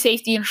 since free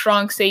safety and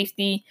strong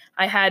safety,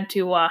 I had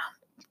to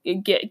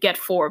get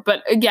 4.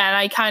 But again,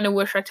 I kind of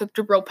wish I took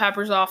Jabril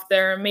Peppers off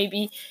there and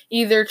maybe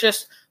either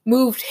just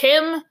moved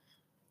him,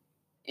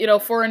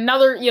 for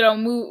another,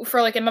 move for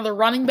another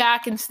running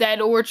back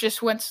instead, or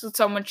just went to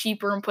someone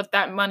cheaper and put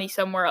that money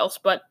somewhere else.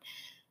 But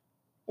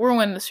we're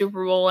winning the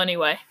Super Bowl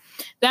anyway.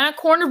 Then at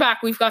cornerback,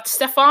 we've got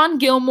Stephon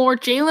Gilmore,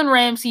 Jalen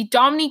Ramsey,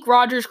 Dominique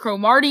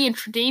Rodgers-Cromartie, and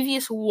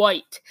Tre'Davious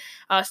White.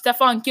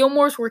 Stephon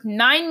Gilmore's worth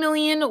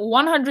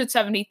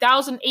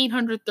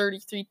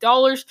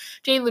 $9,170,833.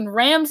 Jalen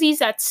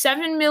Ramsey's at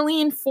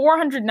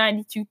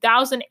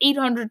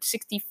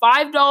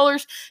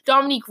 $7,492,865.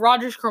 Dominique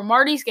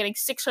Rodgers-Cromartie's getting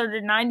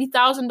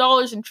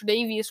 $690,000, and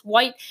Tre'Davious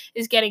White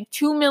is getting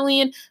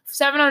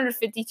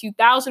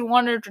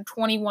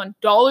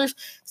 $2,752,121.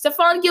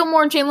 Stephon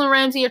Gilmore and Jalen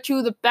Ramsey are 2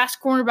 of the best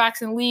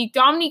cornerbacks in the league.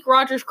 Dominique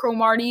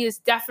Rodgers-Cromartie is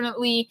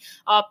definitely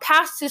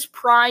past his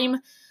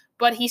prime,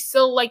 but he's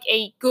still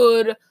a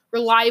good,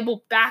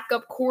 reliable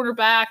backup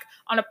quarterback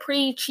on a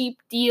pretty cheap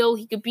deal.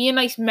 He could be a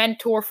nice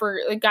mentor for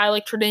a guy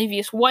like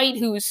Tre'Davious White,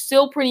 who is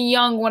still pretty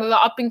young, one of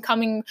the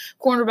up-and-coming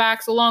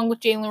cornerbacks along with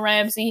Jalen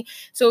Ramsey.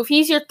 So if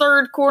he's your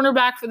 3rd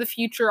cornerback for the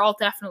future, I'll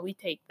definitely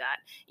take that,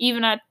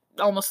 even at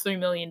almost $3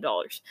 million.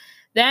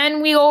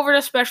 Then we go over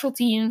to special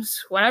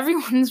teams, what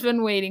everyone's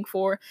been waiting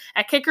for.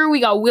 At kicker,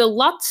 we got Will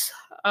Lutz,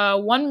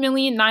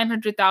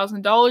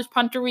 $1,900,000.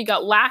 Punter, we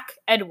got Lack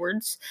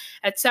Edwards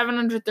at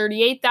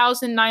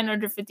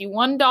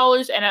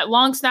 $738,951. And at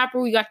long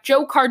snapper, we got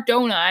Joe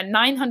Cardona at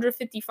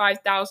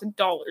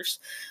 $955,000.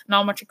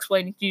 Not much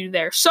explaining to do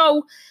there.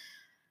 So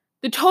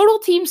the total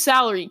team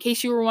salary, in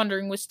case you were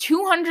wondering, was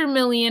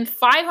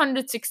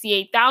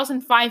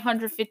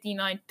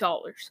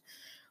 $200,568,559.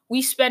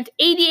 We spent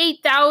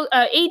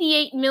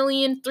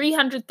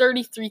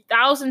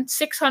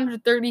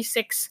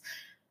 $88,333,636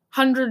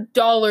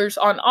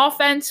 on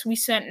offense. We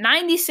spent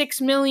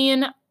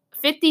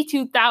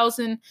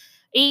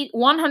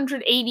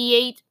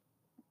 $96,052,188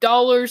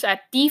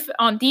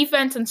 on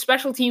defense and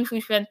special teams.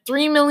 We spent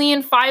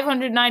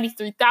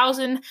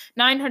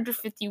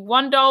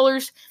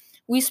 $3,593,951.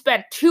 We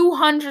spent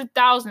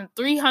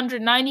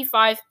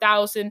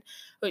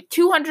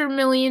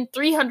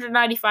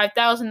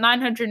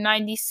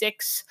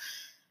 $200,395,996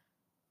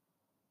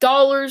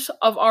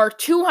 of our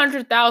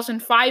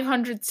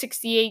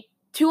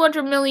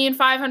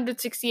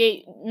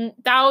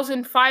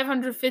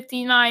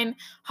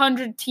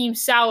 $200,568,559 team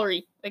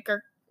salary.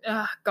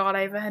 God,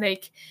 I have a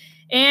headache.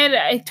 And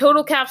a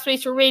total cap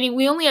space remaining.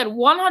 We only had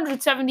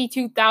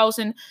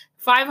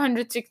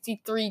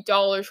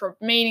 $172,563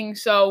 remaining.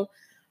 So,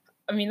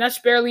 I mean, that's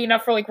barely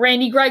enough for like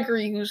Randy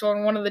Gregory, who's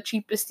on one of the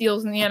cheapest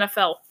deals in the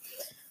NFL.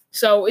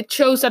 So it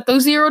shows that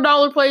those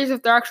 $0 players,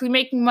 if they're actually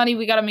making money,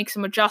 we got to make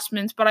some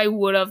adjustments. But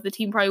the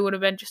team probably would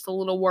have been just a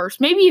little worse.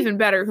 Maybe even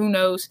better. Who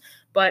knows?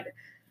 But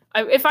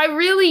if I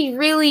really,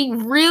 really,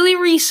 really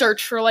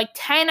researched for like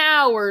 10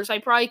 hours, I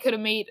probably could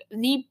have made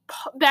the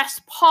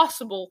best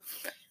possible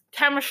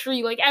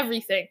chemistry, like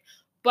everything.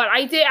 But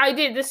I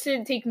did. This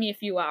didn't take me a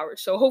few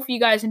hours. So hopefully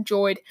you guys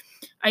enjoyed.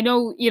 I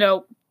know,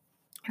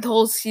 the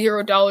whole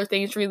 $0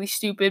 thing is really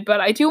stupid, but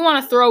I do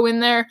want to throw in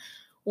there,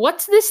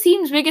 what's this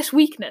team's biggest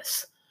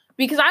weakness?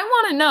 Because I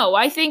want to know.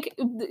 I think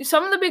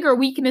some of the bigger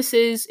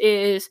weaknesses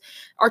is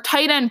our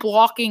tight end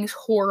blocking is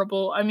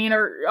horrible. I mean,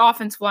 our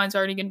offensive line's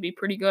already going to be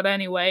pretty good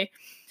anyway.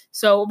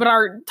 So, but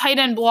our tight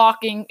end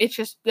blocking,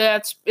 it's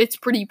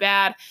pretty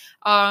bad.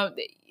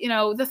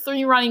 The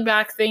 3 running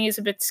back thing is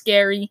a bit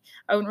scary.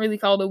 I wouldn't really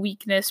call it a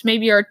weakness.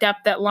 Maybe our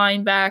depth at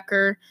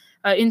linebacker,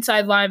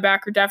 inside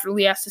linebacker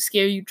definitely has to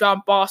scare you.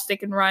 John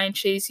Bostic and Ryan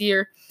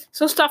Shazier.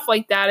 So stuff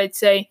like that, I'd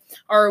say,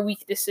 are our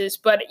weaknesses.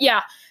 But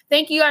yeah,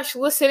 thank you guys for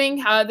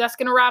listening. That's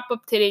going to wrap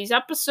up today's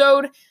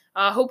episode.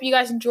 Hope you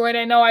guys enjoyed.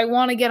 I know I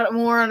want to get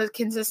more on a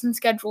consistent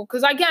schedule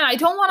because, again, I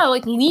don't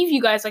want to leave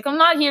you guys. I'm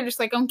not here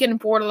just I'm getting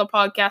bored of the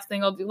podcast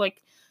thing. I'll do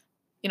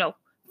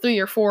 3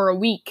 or 4 a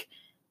week.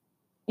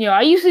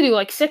 I usually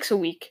do 6 a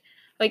week.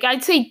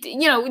 I'd say,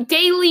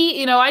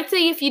 daily, I'd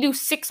say if you do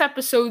 6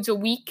 episodes a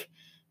week,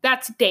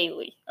 that's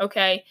daily,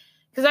 okay?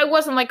 Because I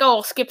wasn't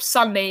I'll skip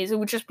Sundays. It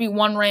would just be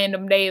one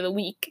random day of the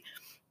week.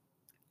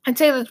 I'd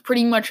say that's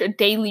pretty much a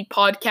daily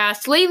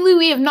podcast. Lately,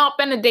 we have not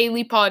been a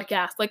daily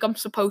podcast like I'm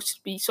supposed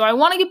to be. So I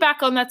want to get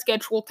back on that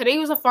schedule. Today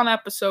was a fun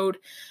episode.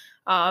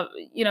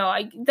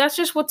 That's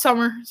just what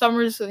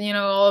summer's,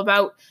 all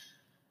about.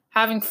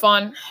 Having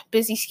fun,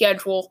 busy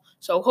schedule.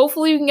 So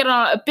hopefully we can get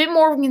on a bit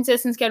more of a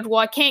consistent schedule.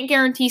 I can't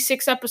guarantee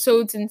 6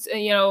 episodes in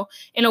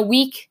a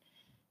week.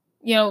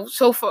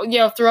 So far,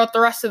 throughout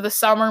the rest of the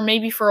summer,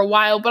 maybe for a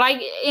while, but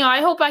I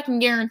hope I can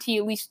guarantee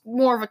at least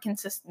more of a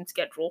consistent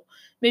schedule,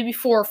 maybe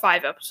 4 or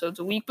 5 episodes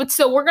a week, but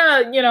still, we're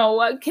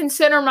gonna,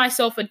 consider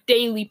myself a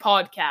daily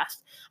podcast.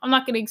 I'm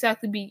not gonna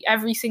exactly be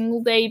every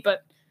single day,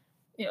 but,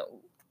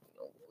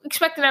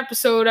 expect an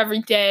episode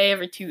every day,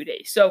 every 2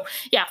 days. So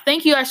yeah,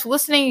 thank you guys for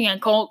listening. Again,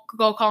 go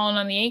call in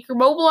on the Anchor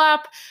mobile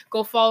app.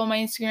 Go follow my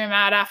Instagram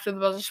at After the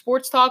Buzzer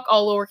Sports Talk,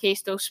 all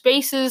lowercase, no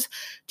spaces,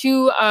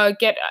 to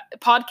get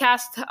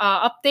podcast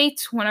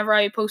updates whenever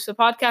I post a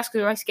podcast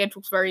because my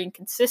schedule's very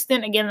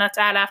inconsistent. Again, that's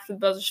at After the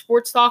Buzzer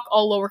Sports Talk,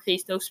 all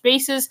lowercase, no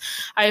spaces.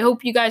 I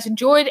hope you guys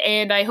enjoyed,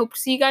 and I hope to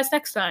see you guys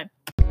next time.